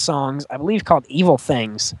one of his songs, I believe called Evil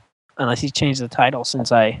Things, unless he's changed the title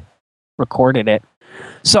since I recorded it.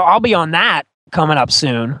 So I'll be on that coming up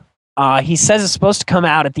soon. He says it's supposed to come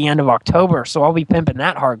out at the end of October, so I'll be pimping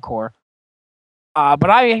that hardcore. But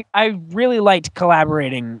I really liked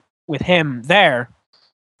collaborating with him there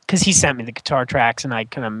because he sent me the guitar tracks and I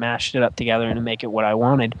kind of mashed it up together to make it what I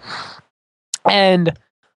wanted. And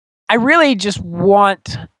I really just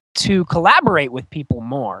want to collaborate with people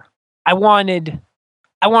more. I wanted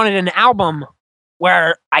an album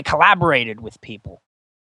where I collaborated with people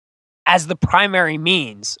as the primary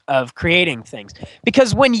means of creating things.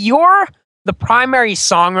 Because when you're the primary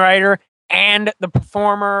songwriter and the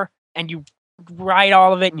performer, and you write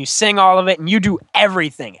all of it and you sing all of it and you do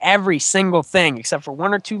everything, every single thing except for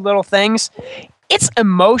one or two little things, it's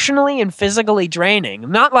emotionally and physically draining.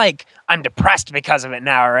 Not like I'm depressed because of it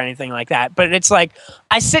now or anything like that, but it's like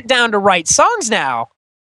I sit down to write songs now,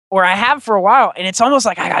 or I have for a while, and it's almost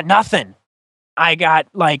like I got nothing. I got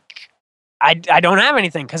like I don't have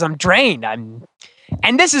anything because I'm drained. And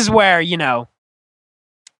this is where, you know,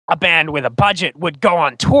 a band with a budget would go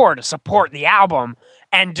on tour to support the album,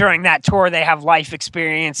 and during that tour they have life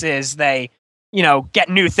experiences, they, you know, get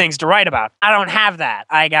new things to write about. I don't have that.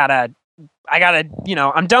 I gotta, you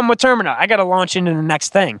know, I'm done with Termina. I gotta launch into the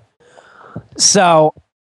next thing. So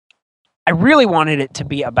I really wanted it to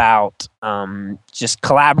be about just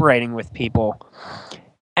collaborating with people,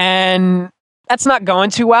 and that's not going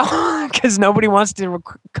too well because nobody wants to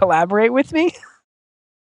collaborate with me.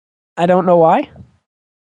 I don't know why.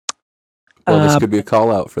 Well, this could be a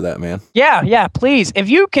call out for that, man. Yeah, please. If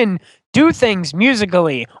you can do things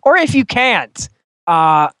musically, or if you can't,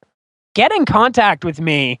 get in contact with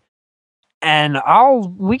me and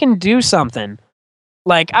we can do something.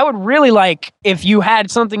 Like, I would really like, if you had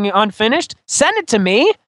something unfinished, send it to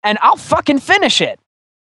me and I'll fucking finish it.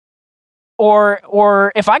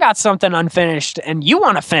 Or if I got something unfinished and you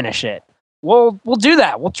want to finish it, we'll do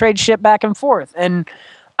that. We'll trade shit back and forth. And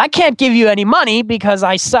I can't give you any money because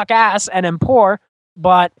I suck ass and am poor,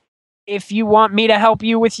 but if you want me to help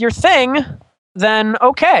you with your thing, then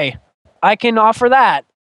okay, I can offer that.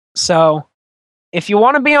 So if you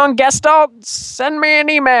want to be on Gestalt, send me an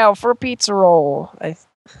email for a pizza roll. They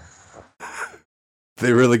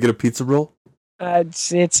really get a pizza roll? I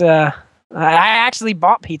actually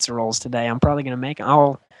bought pizza rolls today. I'm probably going to make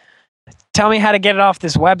them. Tell me how to get it off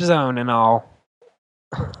this web zone and I'll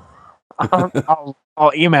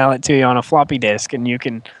email it to you on a floppy disk, and you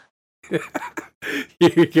can.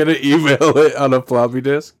 You're gonna email it on a floppy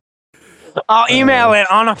disk? I'll email it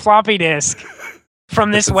on a floppy disk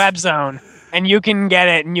from this web zone, and you can get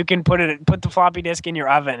it, and you can put the floppy disk in your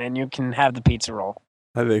oven, and you can have the pizza roll.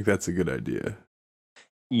 I think that's a good idea.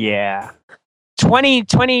 Yeah,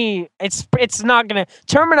 2020. It's not gonna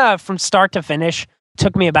Termina from start to finish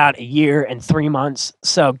took me about a year and 3 months.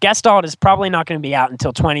 So Gestalt is probably not going to be out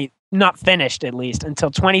until not finished at least, until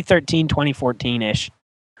 2013, 2014-ish.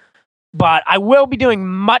 But I will be doing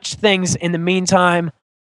much things in the meantime.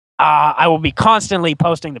 I will be constantly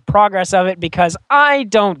posting the progress of it because I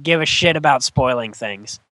don't give a shit about spoiling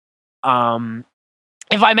things.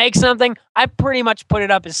 If I make something, I pretty much put it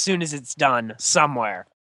up as soon as it's done somewhere.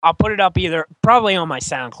 I'll put it up probably on my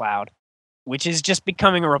SoundCloud, which is just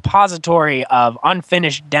becoming a repository of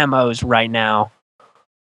unfinished demos right now.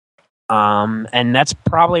 And that's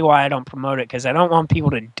probably why I don't promote it, because I don't want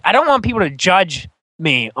people to judge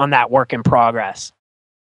me on that work in progress,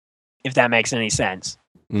 if that makes any sense.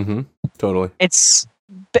 Mm-hmm. Totally. It's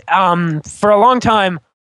for a long time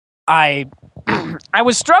I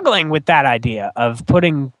was struggling with that idea of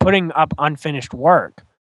putting up unfinished work,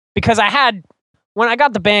 because when I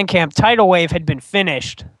got the Bandcamp, Tidal Wave had been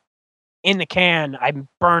finished in the can. I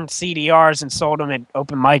burned CDRs and sold them at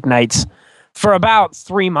open mic nights for about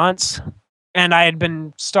 3 months, and I had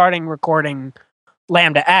been starting recording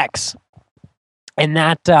Lambda X, and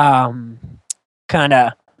that kind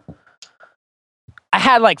of, I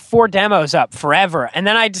had like 4 demos up forever, and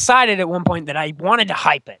then I decided at one point that I wanted to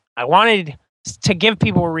hype it. I wanted to give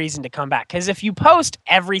people a reason to come back, because if you post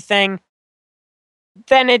everything,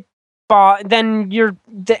 then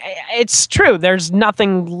it's true. There's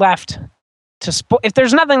nothing left to spoil. If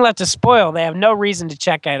there's nothing left to spoil, they have no reason to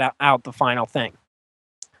check out the final thing.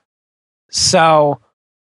 So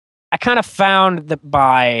I kind of found that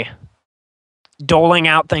by doling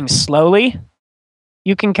out things slowly,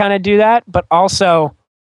 you can kind of do that. But also,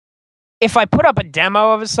 if I put up a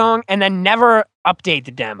demo of a song and then never update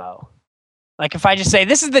the demo, like if I just say,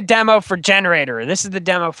 this is the demo for Generator, this is the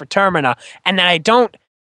demo for Termina, and then I don't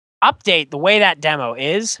update the way that demo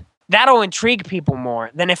is, that'll intrigue people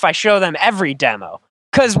more than if I show them every demo.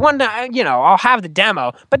 Because I'll have the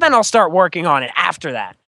demo, but then I'll start working on it after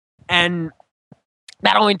that. And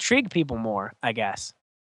that'll intrigue people more, I guess.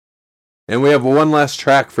 And we have one last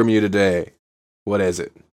track from you today. What is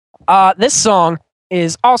it? This song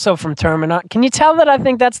is also from Termina. Can you tell that I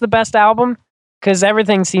think that's the best album? Because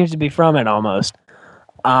everything seems to be from it almost.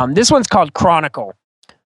 This one's called Chronicle.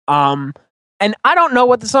 And I don't know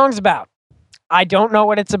what the song's about. I don't know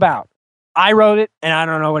what it's about. I wrote it, and I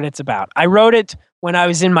don't know what it's about. I wrote it when I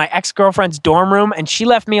was in my ex-girlfriend's dorm room, and she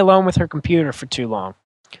left me alone with her computer for too long.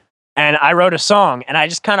 And I wrote a song, and I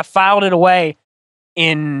just kind of filed it away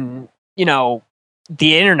in, the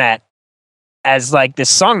internet as like this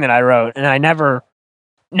song that I wrote, and I never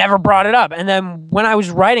brought it up. And then when I was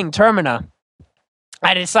writing Termina,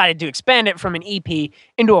 I decided to expand it from an EP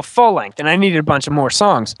into a full length, and I needed a bunch of more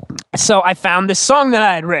songs. So I found this song that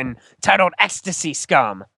I had written titled Ecstasy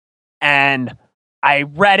Scum. And I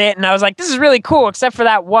read it, and I was like, this is really cool, except for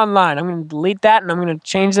that one line. I'm going to delete that, and I'm going to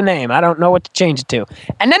change the name. I don't know what to change it to.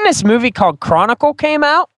 And then this movie called Chronicle came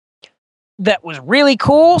out that was really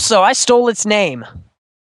cool, so I stole its name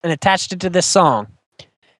and attached it to this song.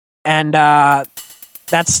 And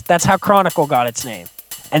that's how Chronicle got its name.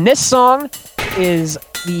 And this song is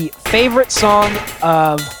the favorite song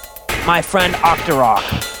of my friend Octorock.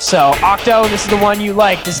 So, Octo, this is the one you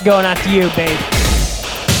like. This is going out to you, babe.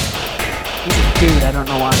 He's a dude. I don't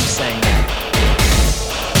know why I'm saying that.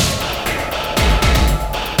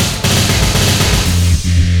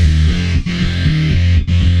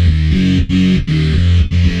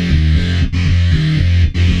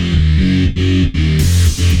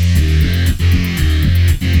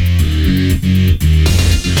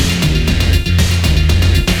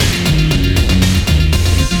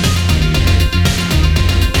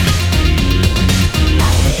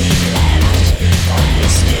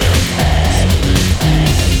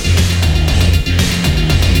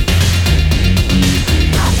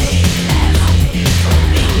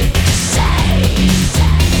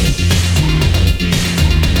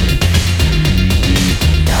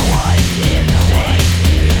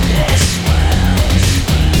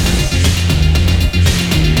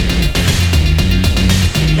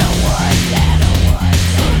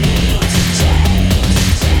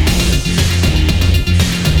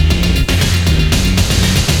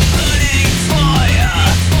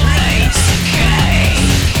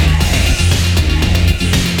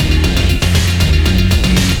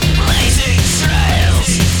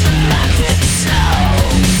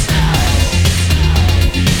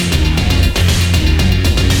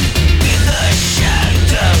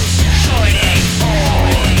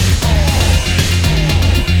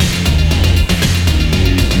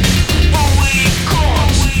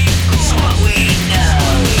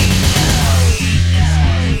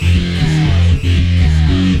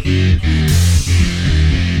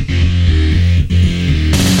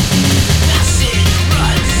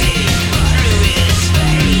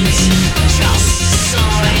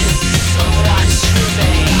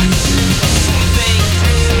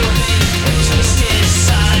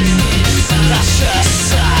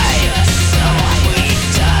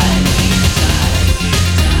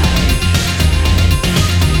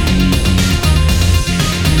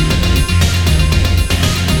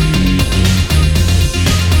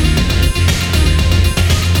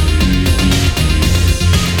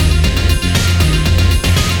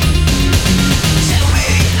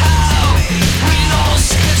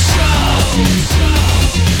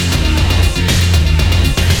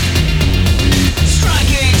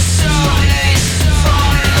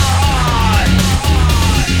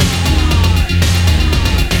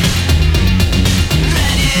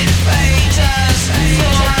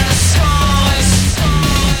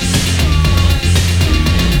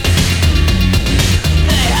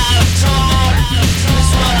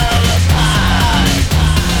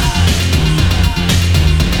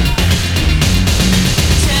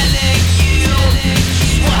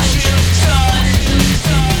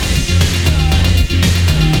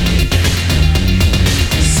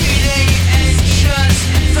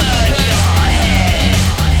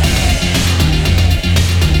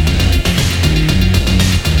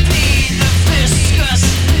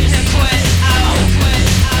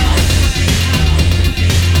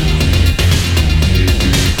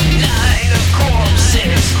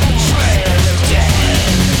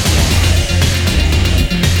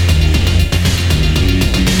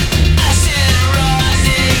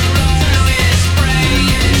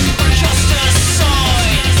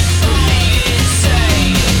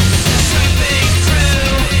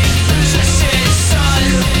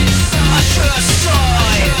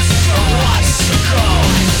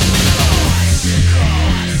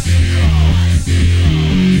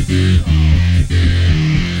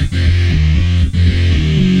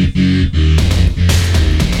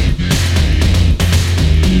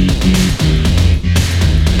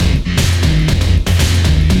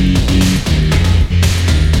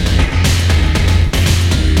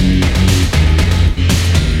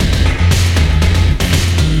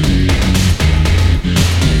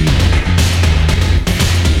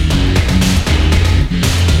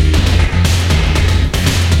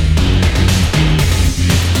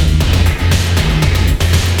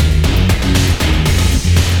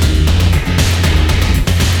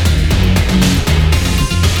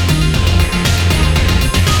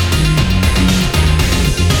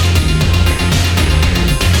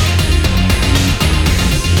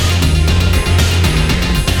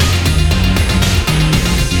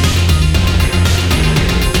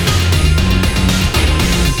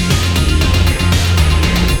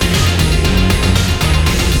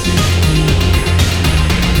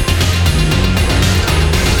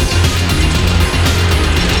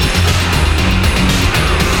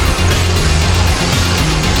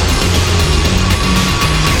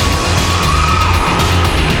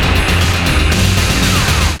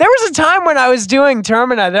 when I was doing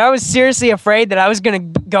Termina that I was seriously afraid that I was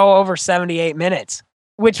going to go over 78 minutes,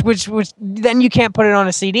 which then you can't put it on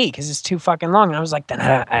a CD because it's too fucking long. And I was like, then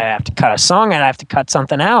I have to cut a song. I'd have to cut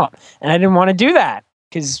something out. And I didn't want to do that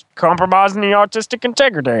because compromising the artistic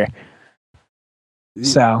integrity.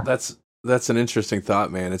 So that's an interesting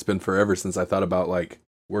thought, man. It's been forever since I thought about like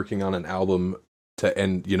working on an album to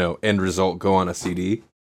end result go on a CD.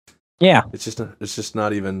 Yeah. It's just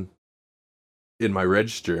not even in my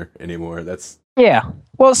register anymore. Yeah.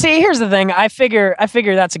 Well, see, here's the thing. I figure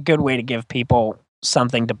that's a good way to give people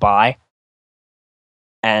something to buy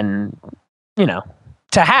and,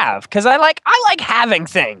 to have. Because I like having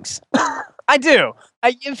things. I do.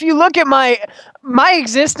 If you look at my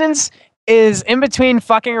existence is in between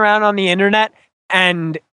fucking around on the internet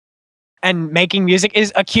and making music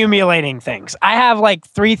is accumulating things. I have like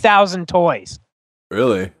 3,000 toys.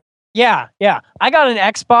 Really? Yeah. I got an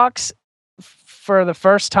Xbox for the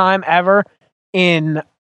first time ever in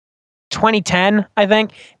 2010, I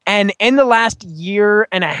think. And in the last year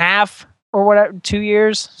and a half or whatever, 2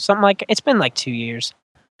 years, something like it's been like 2 years.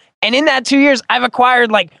 And in that 2 years, I've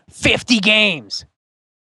acquired like 50 games.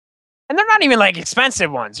 And they're not even like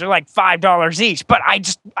expensive ones. They're like $5 each. But I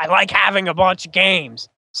like having a bunch of games.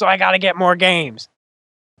 So I got to get more games.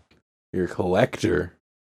 You're a collector.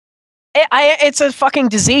 It's a fucking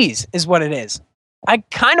disease is what it is. I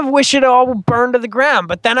kind of wish it all burned to the ground,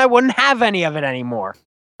 but then I wouldn't have any of it anymore.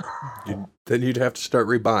 Then you'd have to start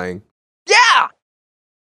rebuying. Yeah!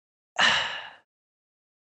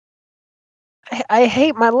 I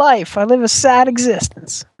hate my life. I live a sad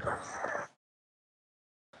existence.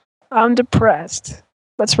 I'm depressed.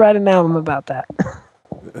 Let's write an album about that.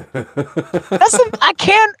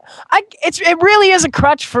 It really is a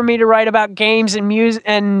crutch for me to write about games and music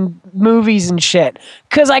and movies and shit.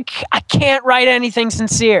 Cause I can't write anything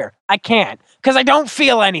sincere. I can't. Cause I don't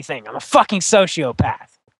feel anything. I'm a fucking sociopath.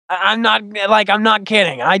 I'm not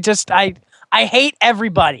kidding. I hate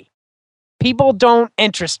everybody. People don't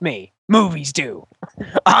interest me. Movies do.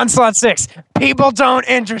 Onslaught 6. People don't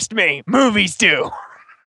interest me. Movies do.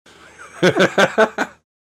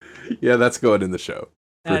 Yeah, that's going in the show.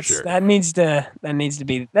 For sure. That needs to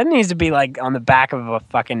be like on the back of a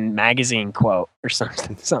fucking magazine quote or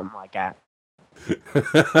something like that.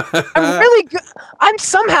 I'm really good. I'm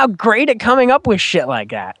somehow great at coming up with shit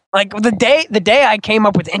like that. Like the day I came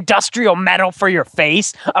up with industrial metal for your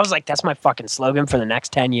face, I was like, that's my fucking slogan for the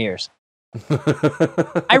next 10 years.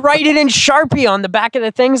 I write it in Sharpie on the back of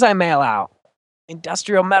the things I mail out.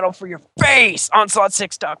 Industrial metal for your face,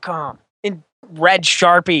 onslaught6.com. In red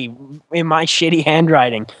Sharpie in my shitty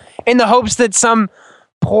handwriting, in the hopes that some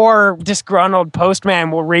poor disgruntled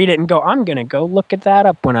postman will read it and go, I'm gonna go look at that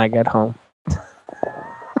up when I get home.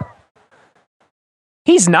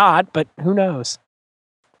 He's not, but who knows?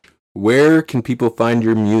 Where can people find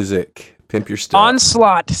your music? Pimp your stuff.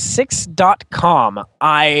 Onslaught6.com.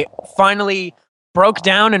 I finally broke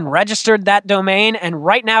down and registered that domain, and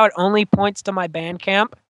right now it only points to my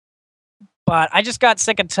Bandcamp. But I just got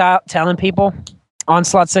sick of telling people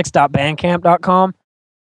onslaught6.bandcamp.com,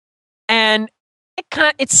 and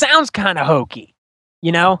it sounds kind of hokey,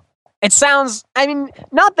 It sounds. I mean,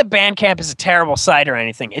 not that Bandcamp is a terrible site or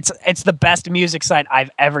anything. It's the best music site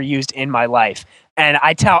I've ever used in my life, and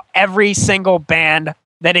I tell every single band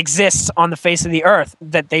that exists on the face of the earth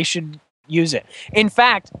that they should use it. In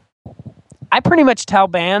fact, I pretty much tell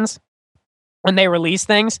bands when they release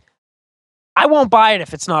things, I won't buy it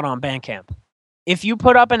if it's not on Bandcamp. If you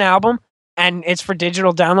put up an album and it's for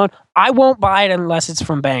digital download, I won't buy it unless it's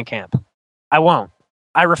from Bandcamp. I won't.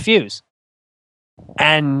 I refuse.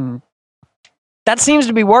 And that seems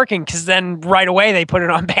to be working because then right away they put it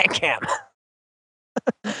on Bandcamp.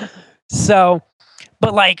 So,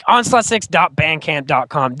 but like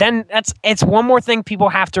onslaught6.bandcamp.com, then it's one more thing people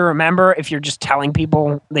have to remember if you're just telling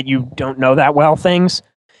people that you don't know that well things.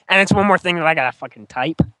 And it's one more thing that I gotta fucking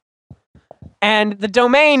type. And the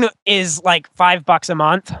domain is like $5 a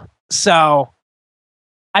month. So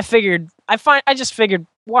I just figured,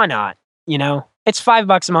 why not? It's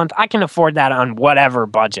 $5 a month. I can afford that on whatever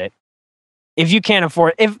budget. If you can't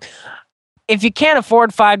afford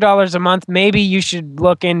 $5 a month, maybe you should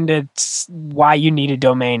look into why you need a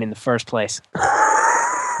domain in the first place.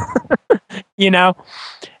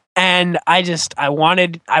 And I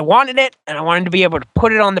wanted it, and I wanted to be able to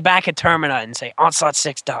put it on the back of Termina and say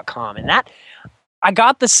onslaught6.com. And that I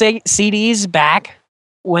got the CDs back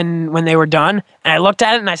when they were done, and I looked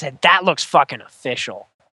at it and I said, that looks fucking official.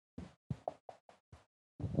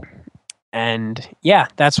 And yeah,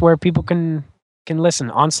 that's where people can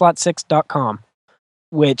listen, onslaught6.com,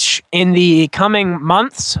 which in the coming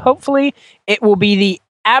months, hopefully, it will be the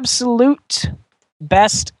absolute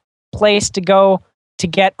best place to go to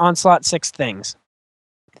get Onslaught 6 things.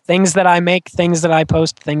 Things that I make, things that I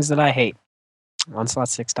post, things that I hate.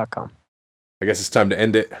 Onslaught6.com. I guess it's time to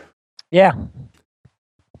end it. Yeah.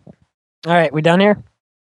 All right, we done here?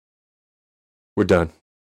 We're done.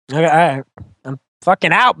 Okay, all right. I'm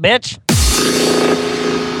fucking out, bitch.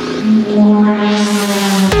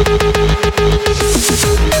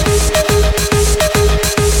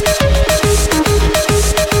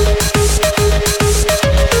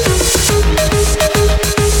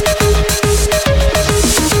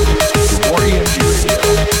 For more EMG Radio,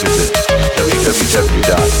 visit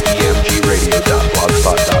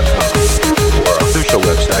www.emgradio.blogspot.com or our official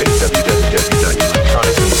website,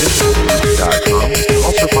 www.electronicmusiciansgroup.com. You can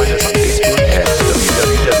also find us on Facebook at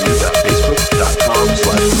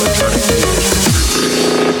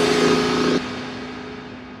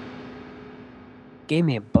www.facebook.com/electronicmusiciansgroup. Gave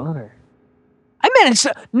me a boner. I managed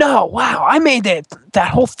to, no, wow, I made that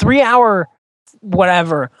whole 3-hour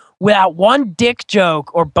whatever without one dick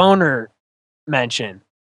joke or boner mention.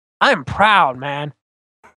 I'm proud, man.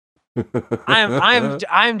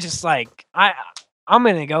 I'm just like I'm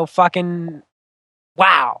gonna go fucking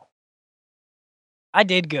wow. I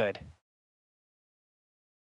did good.